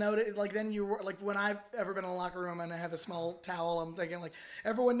people notice, like then you were, like when I've ever been in a locker room and I have a small towel, I'm thinking like,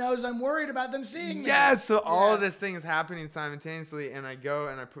 everyone knows I'm worried about them seeing me. Yes, so all of this thing is happening simultaneously and I go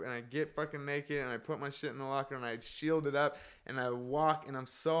and I get fucking naked and I put my shit in the locker and I shield it up and I walk and I'm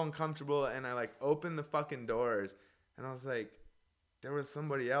so uncomfortable and I like open the fucking doors and I was like, there was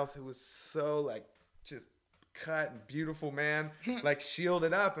somebody else who was so like just cut and beautiful, man, like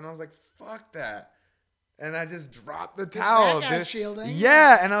shielded up and I was like, fuck that. And I just dropped the towel. That guy's shielding.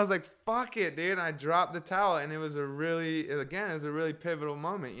 Yeah, and I was like, fuck it, dude. And I dropped the towel and it was a really pivotal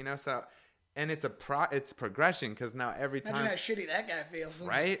moment, you know? So and it's progression because now every time. Imagine how shitty that guy feels.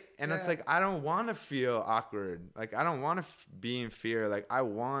 Right? And it's like, I don't want to feel awkward. Like, I don't want to be in fear. Like, I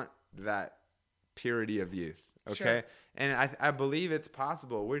want that purity of youth. Okay? Sure. And I believe it's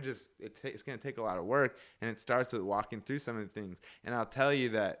possible. It's going to take a lot of work. And it starts with walking through some of the things. And I'll tell you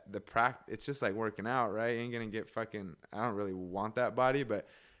that it's just like working out, right? You ain't going to get fucking, I don't really want that body, but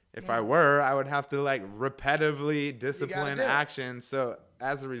if I were, I would have to like repetitively discipline action. So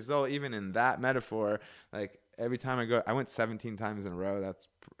as a result, even in that metaphor, like every time I went 17 times in a row. That's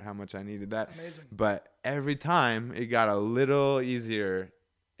how much I needed that. Amazing. But every time it got a little easier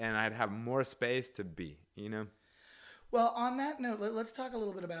and I'd have more space to be, you know? Well, on that note, let's talk a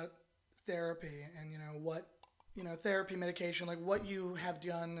little bit about therapy and, what, therapy, medication, like what you have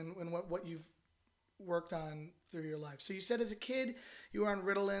done and what you've worked on through your life. So you said as a kid you were on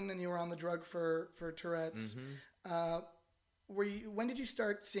Ritalin and you were on the drug for Tourette's. When did you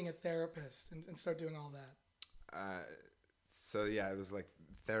start seeing a therapist and start doing all that? So yeah, it was like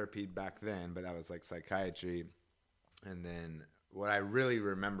therapy back then, but that was like psychiatry. And then what I really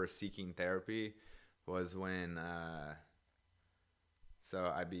remember seeking therapy was when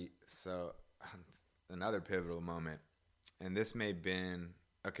another pivotal moment, and this may have been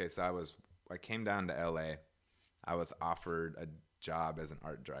so I came down to LA. I was offered a job as an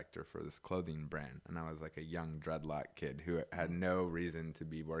art director for this clothing brand, and I was like a young dreadlock kid who had no reason to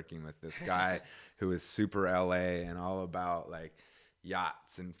be working with this guy who was super LA and all about like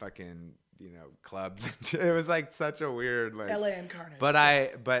yachts and fucking clubs. It was like such a weird like LA incarnate.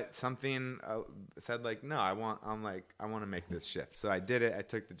 But something said like, no, I want to make this shift. So I did it. I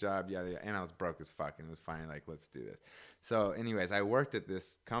took the job, yada, yada, and I was broke as fuck, and it was finally like, let's do this. So anyways, I worked at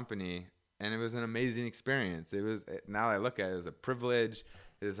this company and it was an amazing experience. Now I look at it as a privilege.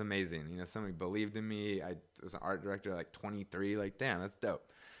 It was amazing. Somebody believed in me. I was an art director at like 23, like, damn, that's dope.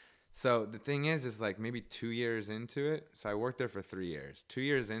 So the thing is like maybe 2 years into it. So I worked there for 3 years. 2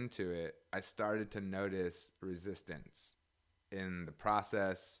 years into it, I started to notice resistance in the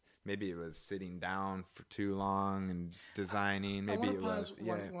process. Maybe it was sitting down for too long and designing. Maybe it was.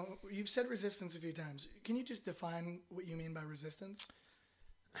 You've said resistance a few times. Can you just define what you mean by resistance?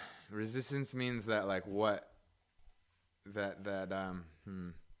 Resistance means that like what?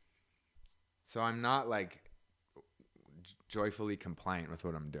 So I'm not like joyfully compliant with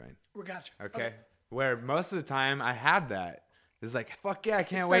what I'm doing. We gotcha. Okay. Where most of the time I had that. It's like, fuck yeah, I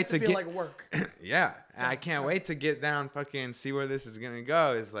can't wait to feel like work. Yeah. I can't wait to get down, fucking see where this is going to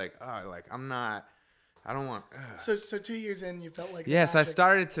go. It's like, I don't want. So 2 years in, you felt like. Yes, I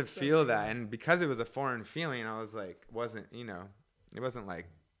started to feel that. And because it was a foreign feeling, I was like, it wasn't like,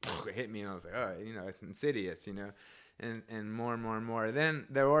 it hit me and I was like, it's insidious, and more and more and more. Then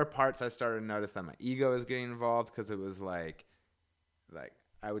there were parts I started to notice that my ego was getting involved because it was like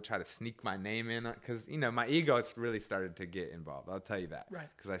I would try to sneak my name in because, you know, my ego really started to get involved. I'll tell you that. Right.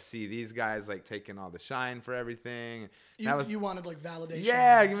 Because I see these guys like taking all the shine for everything. You wanted like validation.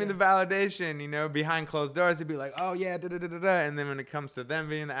 Yeah, give me the validation, you know, behind closed doors. It'd be like, oh yeah, da da da da da. And then when it comes to them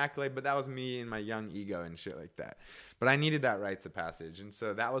being the accolade, but that was me and my young ego and shit like that. But I needed that rites of passage. And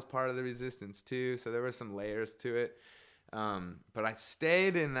so that was part of the resistance too. So there were some layers to it. But I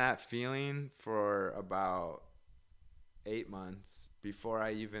stayed in that feeling for about 8 months before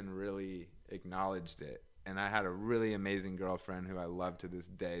I even really acknowledged it. And I had a really amazing girlfriend who I love to this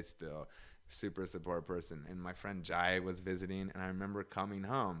day still, super support person. And my friend Jai was visiting, and I remember coming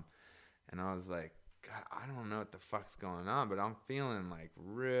home and I was like, God, I don't know what the fuck's going on, but I'm feeling like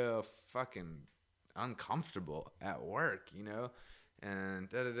real fucking uncomfortable at work, you know, and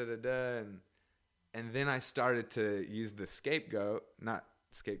and then I started to use the scapegoat, not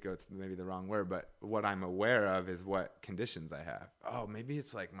scapegoat's maybe the wrong word, but what I'm aware of is what conditions I have. Oh, maybe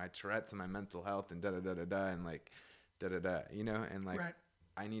it's like my Tourette's and my mental health and and like you know, and like right.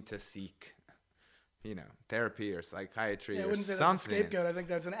 I need to seek, you know, therapy or psychiatry or I wouldn't say something. that's a scapegoat. I think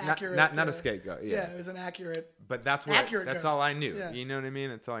that's an accurate. Not a scapegoat. Yeah, it was an accurate. But that's goat. all I knew. Yeah. You know what I mean?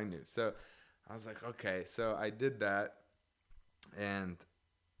 That's all I knew. So I was like, okay, so I did that, and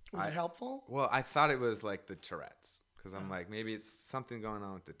was it helpful? Well, I thought it was like the Tourette's. Because I'm like, maybe it's something going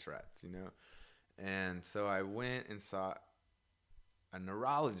on with the Tourette's, you know? And so I went and saw a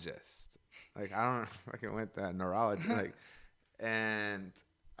neurologist. Like, I don't know if I can went to a neurologist. Like, and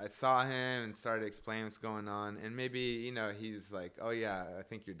I saw him and started explaining what's going on. And maybe, you know, he's like, oh, yeah, I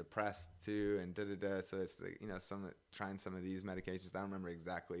think you're depressed too. And da-da-da. So it's like, you know, trying some of these medications. I don't remember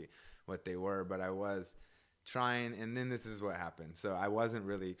exactly what they were, but I was trying. And then this is what happened. So I wasn't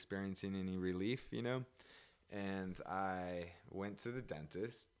really experiencing any relief, you know? And I went to the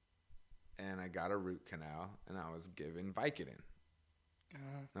dentist, and I got a root canal, and I was given Vicodin.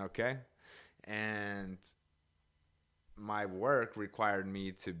 Okay? And my work required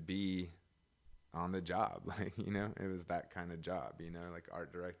me to be on the job. Like, you know, it was that kind of job, you know, like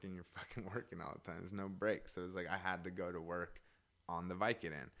art directing, you're fucking working all the time. There's no breaks. So it was like I had to go to work on the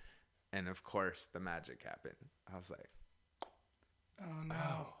Vicodin. And, of course, the magic happened. I was like, oh,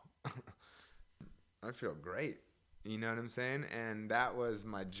 no. I feel great. You know what I'm saying? And that was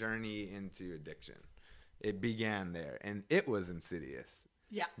my journey into addiction. It began there, and it was insidious.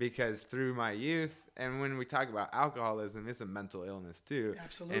 Yeah. Because through my youth, and when we talk about alcoholism, it's a mental illness too.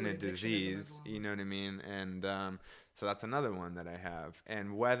 Absolutely. And a Addiction disease, you know what I mean? And so that's another one that I have.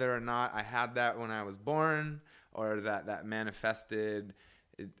 And whether or not I had that when I was born or that manifested,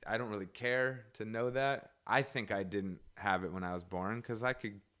 I don't really care to know that. I think I didn't have it when I was born because I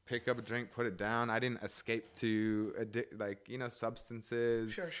could pick up a drink, put it down. I didn't escape to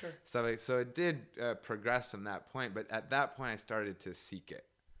substances. Sure. Stuff like, so it did progress from that point. But at that point, I started to seek it.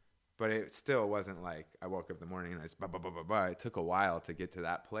 But it still wasn't like I woke up in the morning and I just It took a while to get to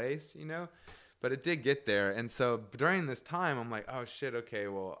that place, you know. But it did get there. And so during this time, I'm like, oh shit, okay,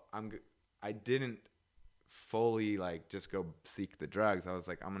 well, I didn't fully like just go seek the drugs. I was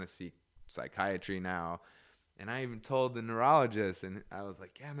like, I'm gonna seek psychiatry now. And I even told the neurologist, and I was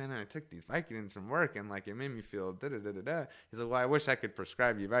like, yeah, man, I took these Vicodins from work, and, like, it made me feel da-da-da-da-da. He's like, well, I wish I could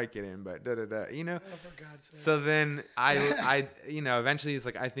prescribe you Vicodin, but da-da-da, you know? Oh, for God's sake. So then I you know, eventually he's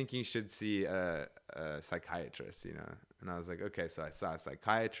like, I think you should see a psychiatrist, you know? And I was like, okay, so I saw a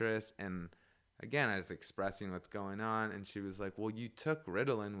psychiatrist, and, again, I was expressing what's going on, and she was like, well, you took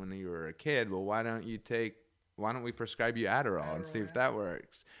Ritalin when you were a kid. Well, why don't we prescribe you Adderall and see if that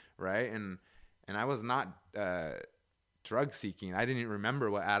works, right? And I was not drug seeking. I didn't even remember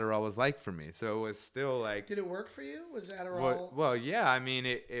what Adderall was like for me. So it was still like. Did it work for you? Was Adderall? Well, yeah. I mean,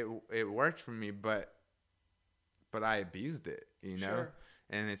 it worked for me, but I abused it, you know. Sure.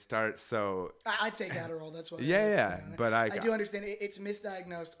 And it started. So I take Adderall. That's why. Yeah. But I do understand it's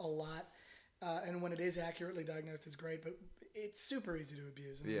misdiagnosed a lot, and when it is accurately diagnosed, it's great. But it's super easy to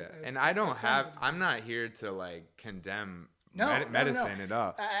abuse. And I'm not here to like condemn. Medicine at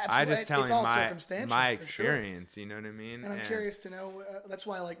all. I just telling my experience, sure. You know what I mean? And I'm curious to know, that's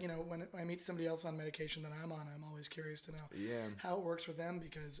why, like, you know, when I meet somebody else on medication that I'm on, I'm always curious to know how it works for them,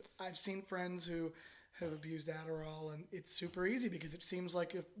 because I've seen friends who have abused Adderall, and it's super easy because it seems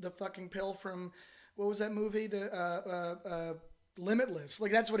like if the fucking pill from, what was that movie? The Limitless.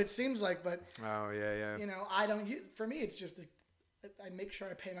 Like, that's what it seems like, but you know, for me, it's just I make sure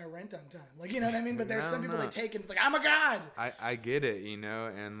I pay my rent on time. Like, you know what I mean? But there's some people that take it, it's like, I'm a god. I get it, you know,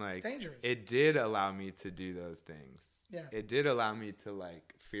 and like, it's dangerous. It did allow me to do those things. Yeah. It did allow me to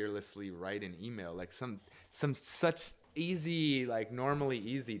like fearlessly write an email, like some such easy, like normally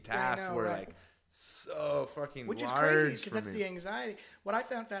easy tasks were like so fucking which is large crazy because for that's me. the anxiety. What I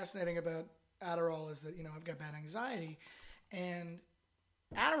found fascinating about Adderall is that, I've got bad anxiety, and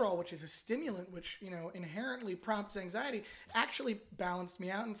Adderall, which is a stimulant which, inherently prompts anxiety, actually balanced me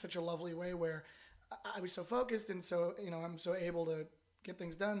out in such a lovely way where I was so focused and so, I'm so able to get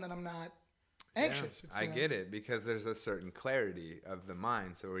things done that I'm not anxious. Yeah, I get it, because there's a certain clarity of the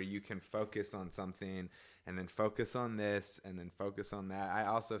mind, so where you can focus on something and then focus on this and then focus on that. I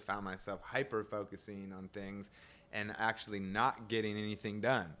also found myself hyper focusing on things and actually not getting anything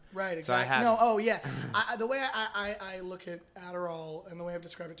done. Right, exactly. So I had, No, oh yeah. The way I look at Adderall and the way I've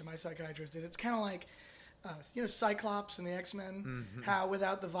described it to my psychiatrist is it's kind of like, Cyclops in the X-Men, how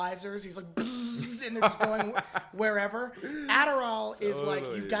without the visors, he's like, and they're just going wherever. Adderall is like,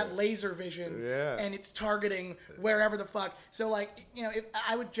 you've got laser vision, and it's targeting wherever the fuck. So like,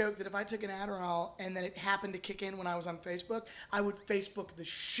 I would joke that if I took an Adderall and then it happened to kick in when I was on Facebook, I would Facebook the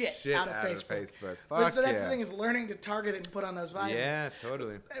shit out of Facebook. But so that's the thing, is learning to target it and put on those visors. Yeah,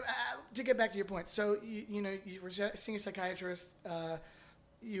 totally. To get back to your point, so you were seeing a psychiatrist.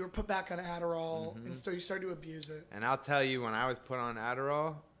 You were put back on Adderall, and so you started to abuse it. And I'll tell you, when I was put on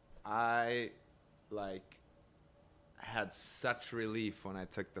Adderall, I had such relief when I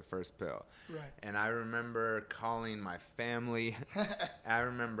took the first pill. Right. And I remember calling my family. I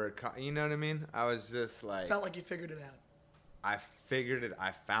remember, you know what I mean? I was just like, felt like you figured it out. I figured it.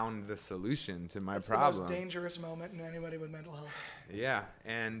 I found the solution to my That's problem. the most dangerous moment in anybody with mental health. Yeah,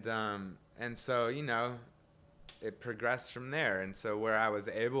 and so it progressed from there. And so where I was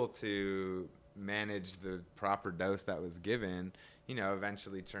able to manage the proper dose that was given,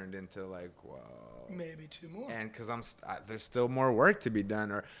 eventually turned into like, well, maybe two more. And because there's still more work to be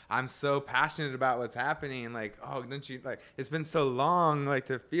done, or I'm so passionate about what's happening. Like, oh, don't you it's been so long,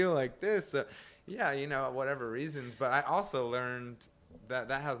 to feel like this. Yeah, whatever reasons. But I also learned that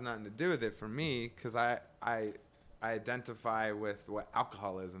has nothing to do with it for me, because I identify with what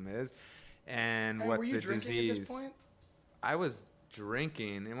alcoholism is. And what were you the drinking disease. At this point? I was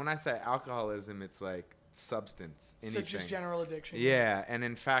drinking, and when I say alcoholism, it's like substance, anything. So just general addiction. Yeah, and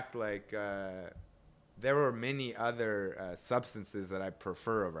in fact, there were many other substances that I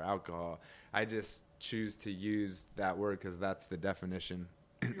prefer over alcohol. I just choose to use that word because that's the definition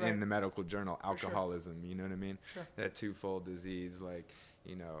in the medical journal, alcoholism. Sure. You know what I mean? Sure. That twofold disease,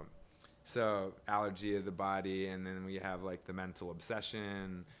 so allergy of the body, and then we have the mental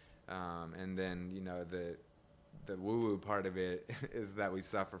obsession. And then, the woo-woo part of it is that we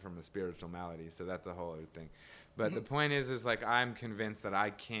suffer from a spiritual malady. So that's a whole other thing. But the point is I'm convinced that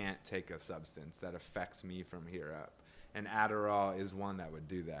I can't take a substance that affects me from here up. And Adderall is one that would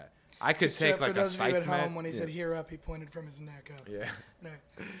do that. I could take for a those psych of you at med. home, when he said here up, he pointed from his neck up. Yeah. Anyway.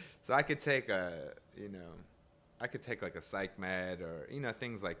 So I could take a psych med or,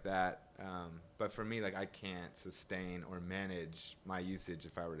 things like that. But for me, I can't sustain or manage my usage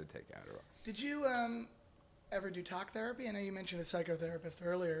if I were to take Adderall. Did you ever do talk therapy? I know you mentioned a psychotherapist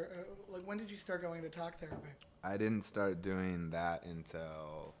earlier. When did you start going to talk therapy? I didn't start doing that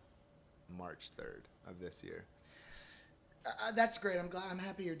until March 3rd of this year. That's great. I'm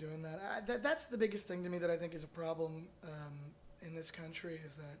happy you're doing that. That's the biggest thing to me that I think is a problem in this country,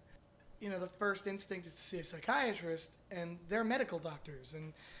 is that the first instinct is to see a psychiatrist, and they're medical doctors,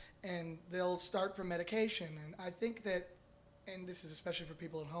 and they'll start from medication. And I think that, and this is especially for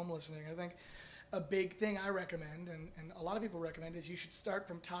people at home listening, I think a big thing I recommend, and a lot of people recommend, is you should start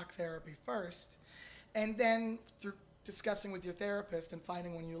from talk therapy first, and then through discussing with your therapist and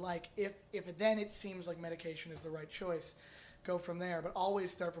finding one you like. If then it seems like medication is the right choice, go from there. But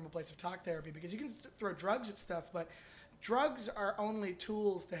always start from a place of talk therapy, because you can throw drugs at stuff, but drugs are only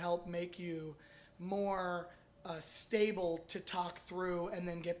tools to help make you more stable to talk through and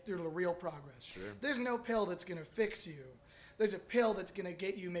then get through to real progress. Sure. There's no pill that's going to fix you. There's a pill that's going to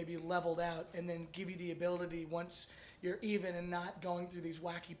get you maybe leveled out and then give you the ability, once you're even and not going through these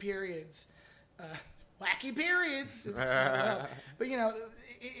wacky periods. But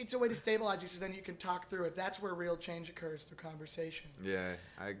it's a way to stabilize you, so then you can talk through it. That's where real change occurs, through conversation. Yeah,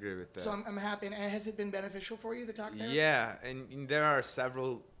 I agree with that. So I'm happy. And has it been beneficial for you, the talk therapy? Yeah, and there are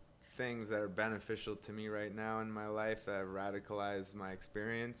several things that are beneficial to me right now in my life that have radicalized my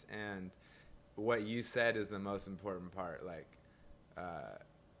experience. And what you said is the most important part.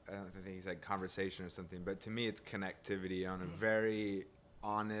 I don't think he said conversation or something, but to me it's connectivity on a very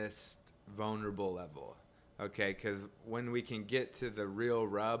honest, vulnerable level. Okay, because when we can get to the real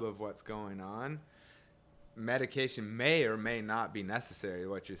rub of what's going on, medication may or may not be necessary,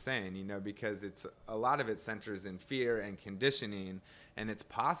 what you're saying, because it's a lot of it centers in fear and conditioning, and it's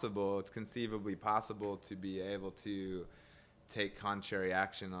conceivably possible to be able to take contrary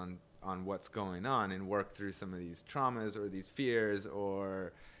action on what's going on and work through some of these traumas or these fears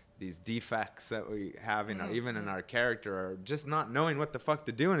or these defects that we have in even in our character, or just not knowing what the fuck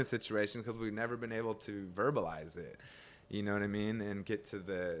to do in a situation because we've never been able to verbalize it. You know what I mean? And get to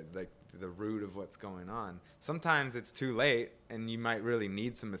the root of what's going on. Sometimes it's too late and you might really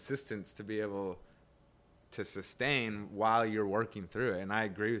need some assistance to be able to sustain while you're working through it. And I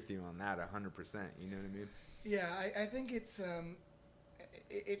agree with you on that 100%. You know what I mean? Yeah, I think it's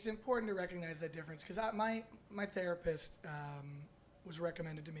important to recognize that difference, because my therapist was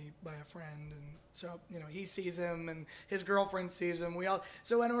recommended to me by a friend, and so he sees him and his girlfriend sees him.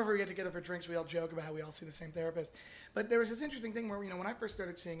 So whenever we get together for drinks, we all joke about how we all see the same therapist. But there was this interesting thing where when I first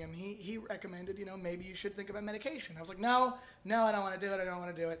started seeing him, he recommended maybe you should think about medication. I was like, no, I don't want to do it. I don't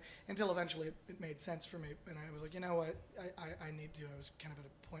want to do it. Until eventually it made sense for me, and I was like, you know what, I need to. I was kind of at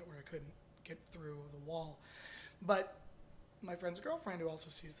a point where I couldn't get through the wall. But my friend's girlfriend, who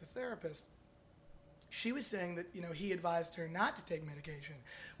also sees the therapist, she was saying that he advised her not to take medication,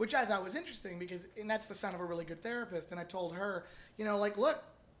 which I thought was interesting, and that's the sign of a really good therapist. And I told her, look,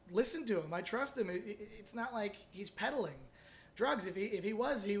 listen to him. I trust him. It's not like he's peddling drugs. If he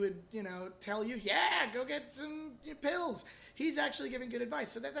was, he would tell you, yeah, go get some pills. He's actually giving good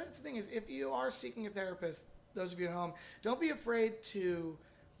advice. So that's the thing, is if you are seeking a therapist, those of you at home, don't be afraid to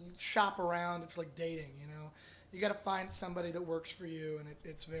shop around. It's like dating. You got to find somebody that works for you, and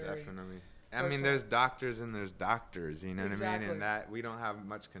it's very definitely. I mean, there's doctors and there's doctors, you know what I mean? And that we don't have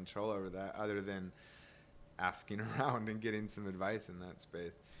much control over that other than asking around and getting some advice in that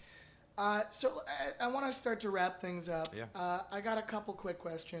space. So I want to start to wrap things up. Yeah. I got a couple quick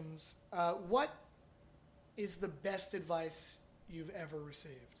questions. What is the best advice you've ever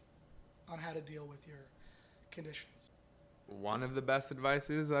received on how to deal with your conditions? One of the best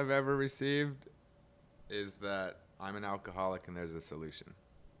advices I've ever received is that I'm an alcoholic and there's a solution.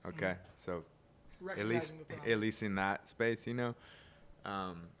 Okay, so at least in that space,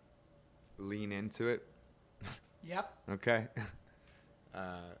 lean into it. Yep. Okay.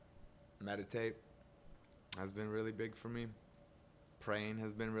 Meditate has been really big for me. Praying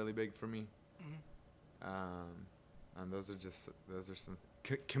has been really big for me. And those are some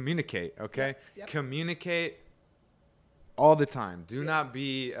communicate. Okay. Yep. Communicate all the time. Do not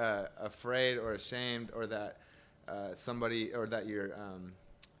be afraid or ashamed, or that somebody, or that you're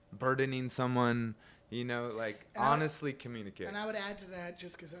burdening someone. Honestly communicate. And I would add to that,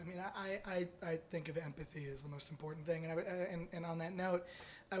 just because I think of empathy as the most important thing. And on that note,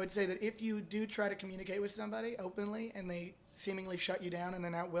 I would say that if you do try to communicate with somebody openly and they seemingly shut you down and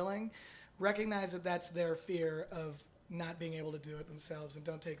they're not willing, recognize that that's their fear of not being able to do it themselves, and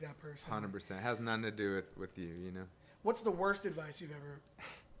don't take that personally. 100%. It has nothing to do with you. What's the worst advice you've ever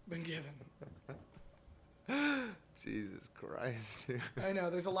been given? Jesus Christ, dude. I know,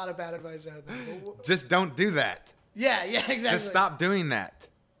 there's a lot of bad advice out there. Just don't do that. Yeah, exactly. Just stop doing that.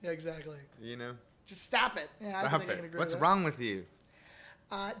 Yeah, exactly. Just stop it. Yeah, stop it. What's wrong with you?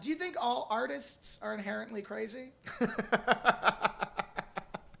 Do you think all artists are inherently crazy?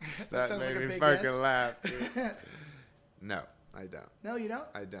 That sounds made like a me big fucking yes. laugh. No, I don't. No, you don't?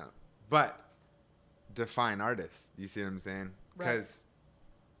 I don't. But define artist. You see what I'm saying? Because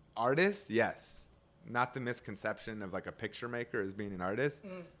artist, yes. Not the misconception of like a picture maker as being an artist,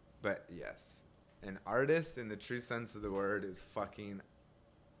 but yes. An artist in the true sense of the word is fucking...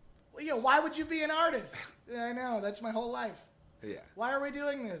 Well, yeah, why would you be an artist? I know, that's my whole life. Yeah. Why are we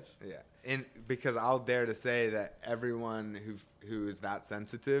doing this? Yeah. And because I'll dare to say that everyone who is that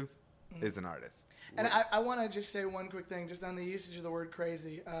sensitive is an artist. And I want to just say one quick thing, just on the usage of the word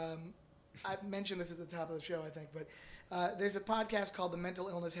crazy. I've mentioned this at the top of the show, I think, but there's a podcast called The Mental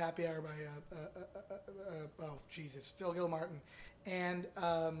Illness Happy Hour by, Phil Gilmartin. And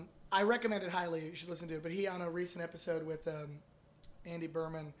I recommend it highly. You should listen to it. But he, on a recent episode with Andy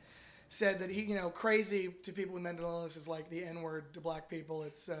Berman, said that crazy to people with mental illness is like the N-word to black people.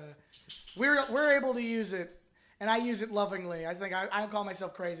 It's we're able to use it, and I use it lovingly. I think I don't call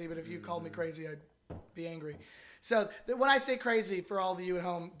myself crazy, but if you called me crazy, I'd be angry. So when I say crazy, for all of you at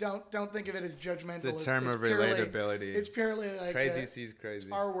home, don't think of it as judgmental. It's a term of relatability. It's purely like crazy sees crazy.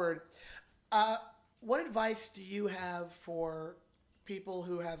 It's our word. What advice do you have for people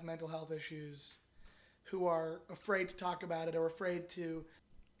who have mental health issues, who are afraid to talk about it or afraid to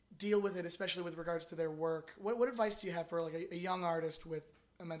deal with it, especially with regards to their work? What advice do you have for like a young artist with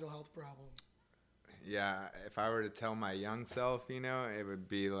a mental health problem? Yeah, if I were to tell my young self, it would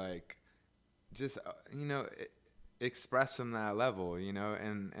be like, just, express from that level,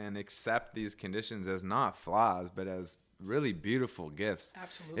 and accept these conditions as not flaws, but as really beautiful gifts.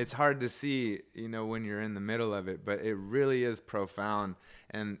 Absolutely. It's hard to see, when you're in the middle of it, but it really is profound.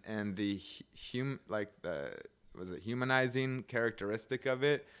 And the humanizing characteristic of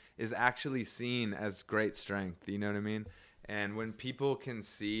it is actually seen as great strength. You know what I mean? And when people can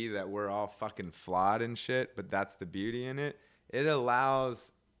see that we're all fucking flawed and shit, but that's the beauty in it, it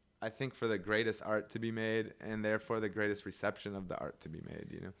allows, I think, for the greatest art to be made, and therefore the greatest reception of the art to be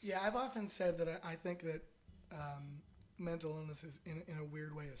made, Yeah, I've often said that I think that mental illness is, in a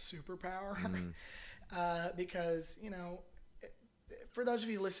weird way, a superpower. Because, for those of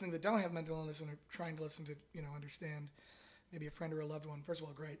you listening that don't have mental illness and are trying to listen to, understand maybe a friend or a loved one, first of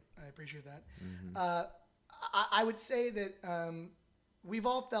all, great. I appreciate that. I would say that we've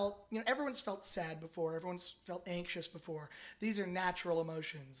all felt, everyone's felt sad before. Everyone's felt anxious before. These are natural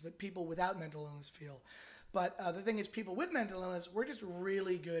emotions that people without mental illness feel. But the thing is, people with mental illness, we're just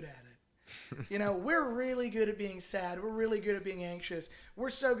really good at it. We're really good at being sad. We're really good at being anxious. We're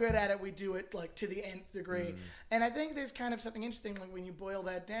so good at it, we do it like to the nth degree. And I think there's kind of something interesting, like when you boil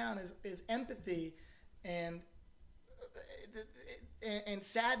that down, is empathy and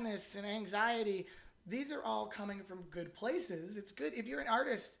sadness and anxiety. These are all coming from good places. It's good. If you're an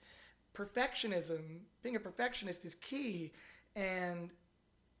artist, being a perfectionist is key, and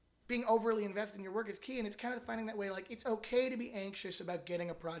being overly invested in your work is key. And it's kind of finding that way, like, it's okay to be anxious about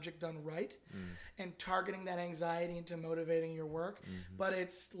getting a project done right and targeting that anxiety into motivating your work. But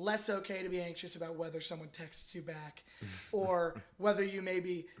it's less okay to be anxious about whether someone texts you back or whether you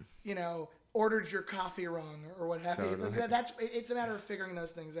maybe, ordered your coffee wrong or what have you. It's a matter of figuring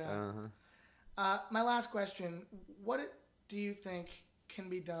those things out. My last question, what do you think can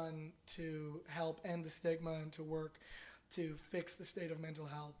be done to help end the stigma and to work to fix the state of mental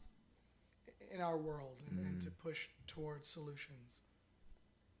health in our world and to push towards solutions?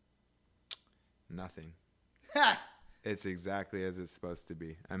 Nothing. It's exactly as it's supposed to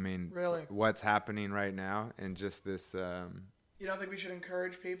be. I mean, really? What's happening right now and just this... You don't think we should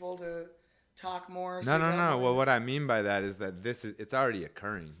encourage people to talk more? No. Well, what I mean by that is that it's already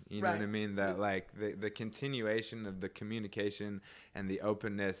occurring. You know what I mean? That like the continuation of the communication and the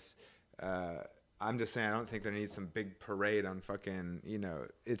openness. I'm just saying, I don't think there needs some big parade on fucking,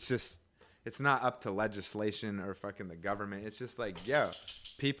 it's not up to legislation or fucking the government. It's just like,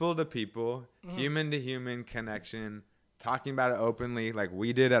 people to people, human to human connection, talking about it openly like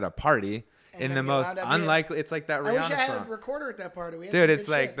we did at a party. And in the most unlikely, it's like that Rihanna song. I wish I had a recorder at that party. Dude, it's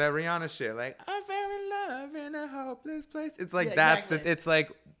like that Rihanna shit. Like, I fell in love in a hopeless place. It's like it's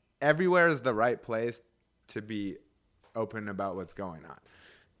like everywhere is the right place to be open about what's going on.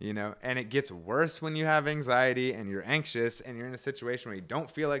 And it gets worse when you have anxiety and you're anxious and you're in a situation where you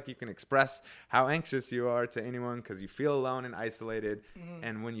don't feel like you can express how anxious you are to anyone because you feel alone and isolated.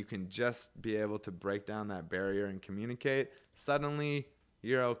 And when you can just be able to break down that barrier and communicate, suddenly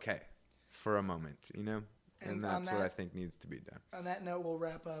you're okay for a moment, and that's what I think needs to be done. On that note, we'll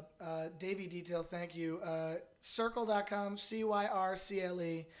wrap up. Davey Detail, thank you. Circle.com,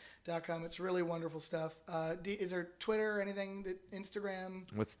 CYRCLE.com. It's really wonderful stuff. Is there Twitter or anything? Instagram?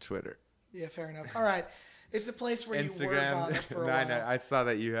 What's Twitter? Yeah, fair enough. All right. It's a place where Instagram, you work on it for a while. I saw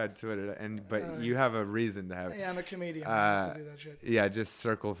that you had Twitter, but you have a reason to have it. Yeah, I'm a comedian. I have to do that shit. Yeah, just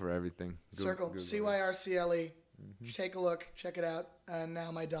Circle for everything. Circle, CYRCLE. Take a look, check it out. And now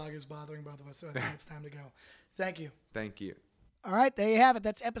my dog is bothering both of us, so I think it's time to go. Thank you. Thank you. All right, there you have it.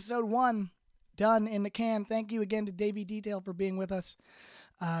 That's episode 1 done in the can. Thank you again to Davey Detail for being with us.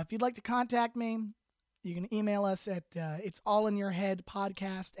 If you'd like to contact me, you can email us at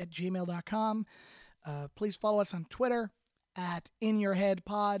it'sallinyourheadpodcast@gmail.com. Please follow us on Twitter at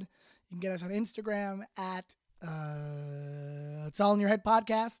InYourHeadPod. You can get us on Instagram at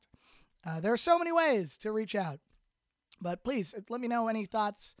it'sallinyourheadpodcast. There are so many ways to reach out. But please, let me know any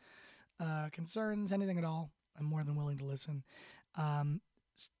thoughts, concerns, anything at all. I'm more than willing to listen.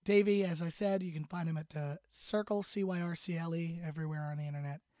 Davey, as I said, you can find him at Circle, CYRCLE, everywhere on the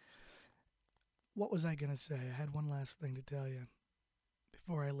internet. What was I going to say? I had one last thing to tell you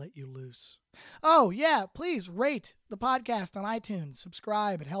before I let you loose. Oh, yeah, please rate the podcast on iTunes.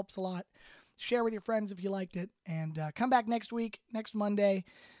 Subscribe. It helps a lot. Share with your friends if you liked it. And come back next week, next Monday.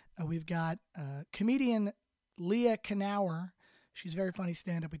 We've got comedian Leah Knauer. She's very funny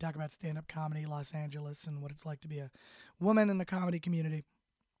stand-up. We talk about stand-up comedy, Los Angeles, and what it's like to be a woman in the comedy community.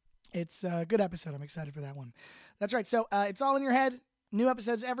 It's a good episode. I'm excited for that one. That's right. So it's all in your head. New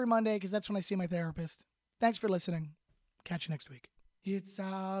episodes every Monday because that's when I see my therapist. Thanks for listening. Catch you next week. It's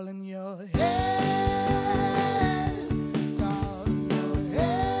all in your head.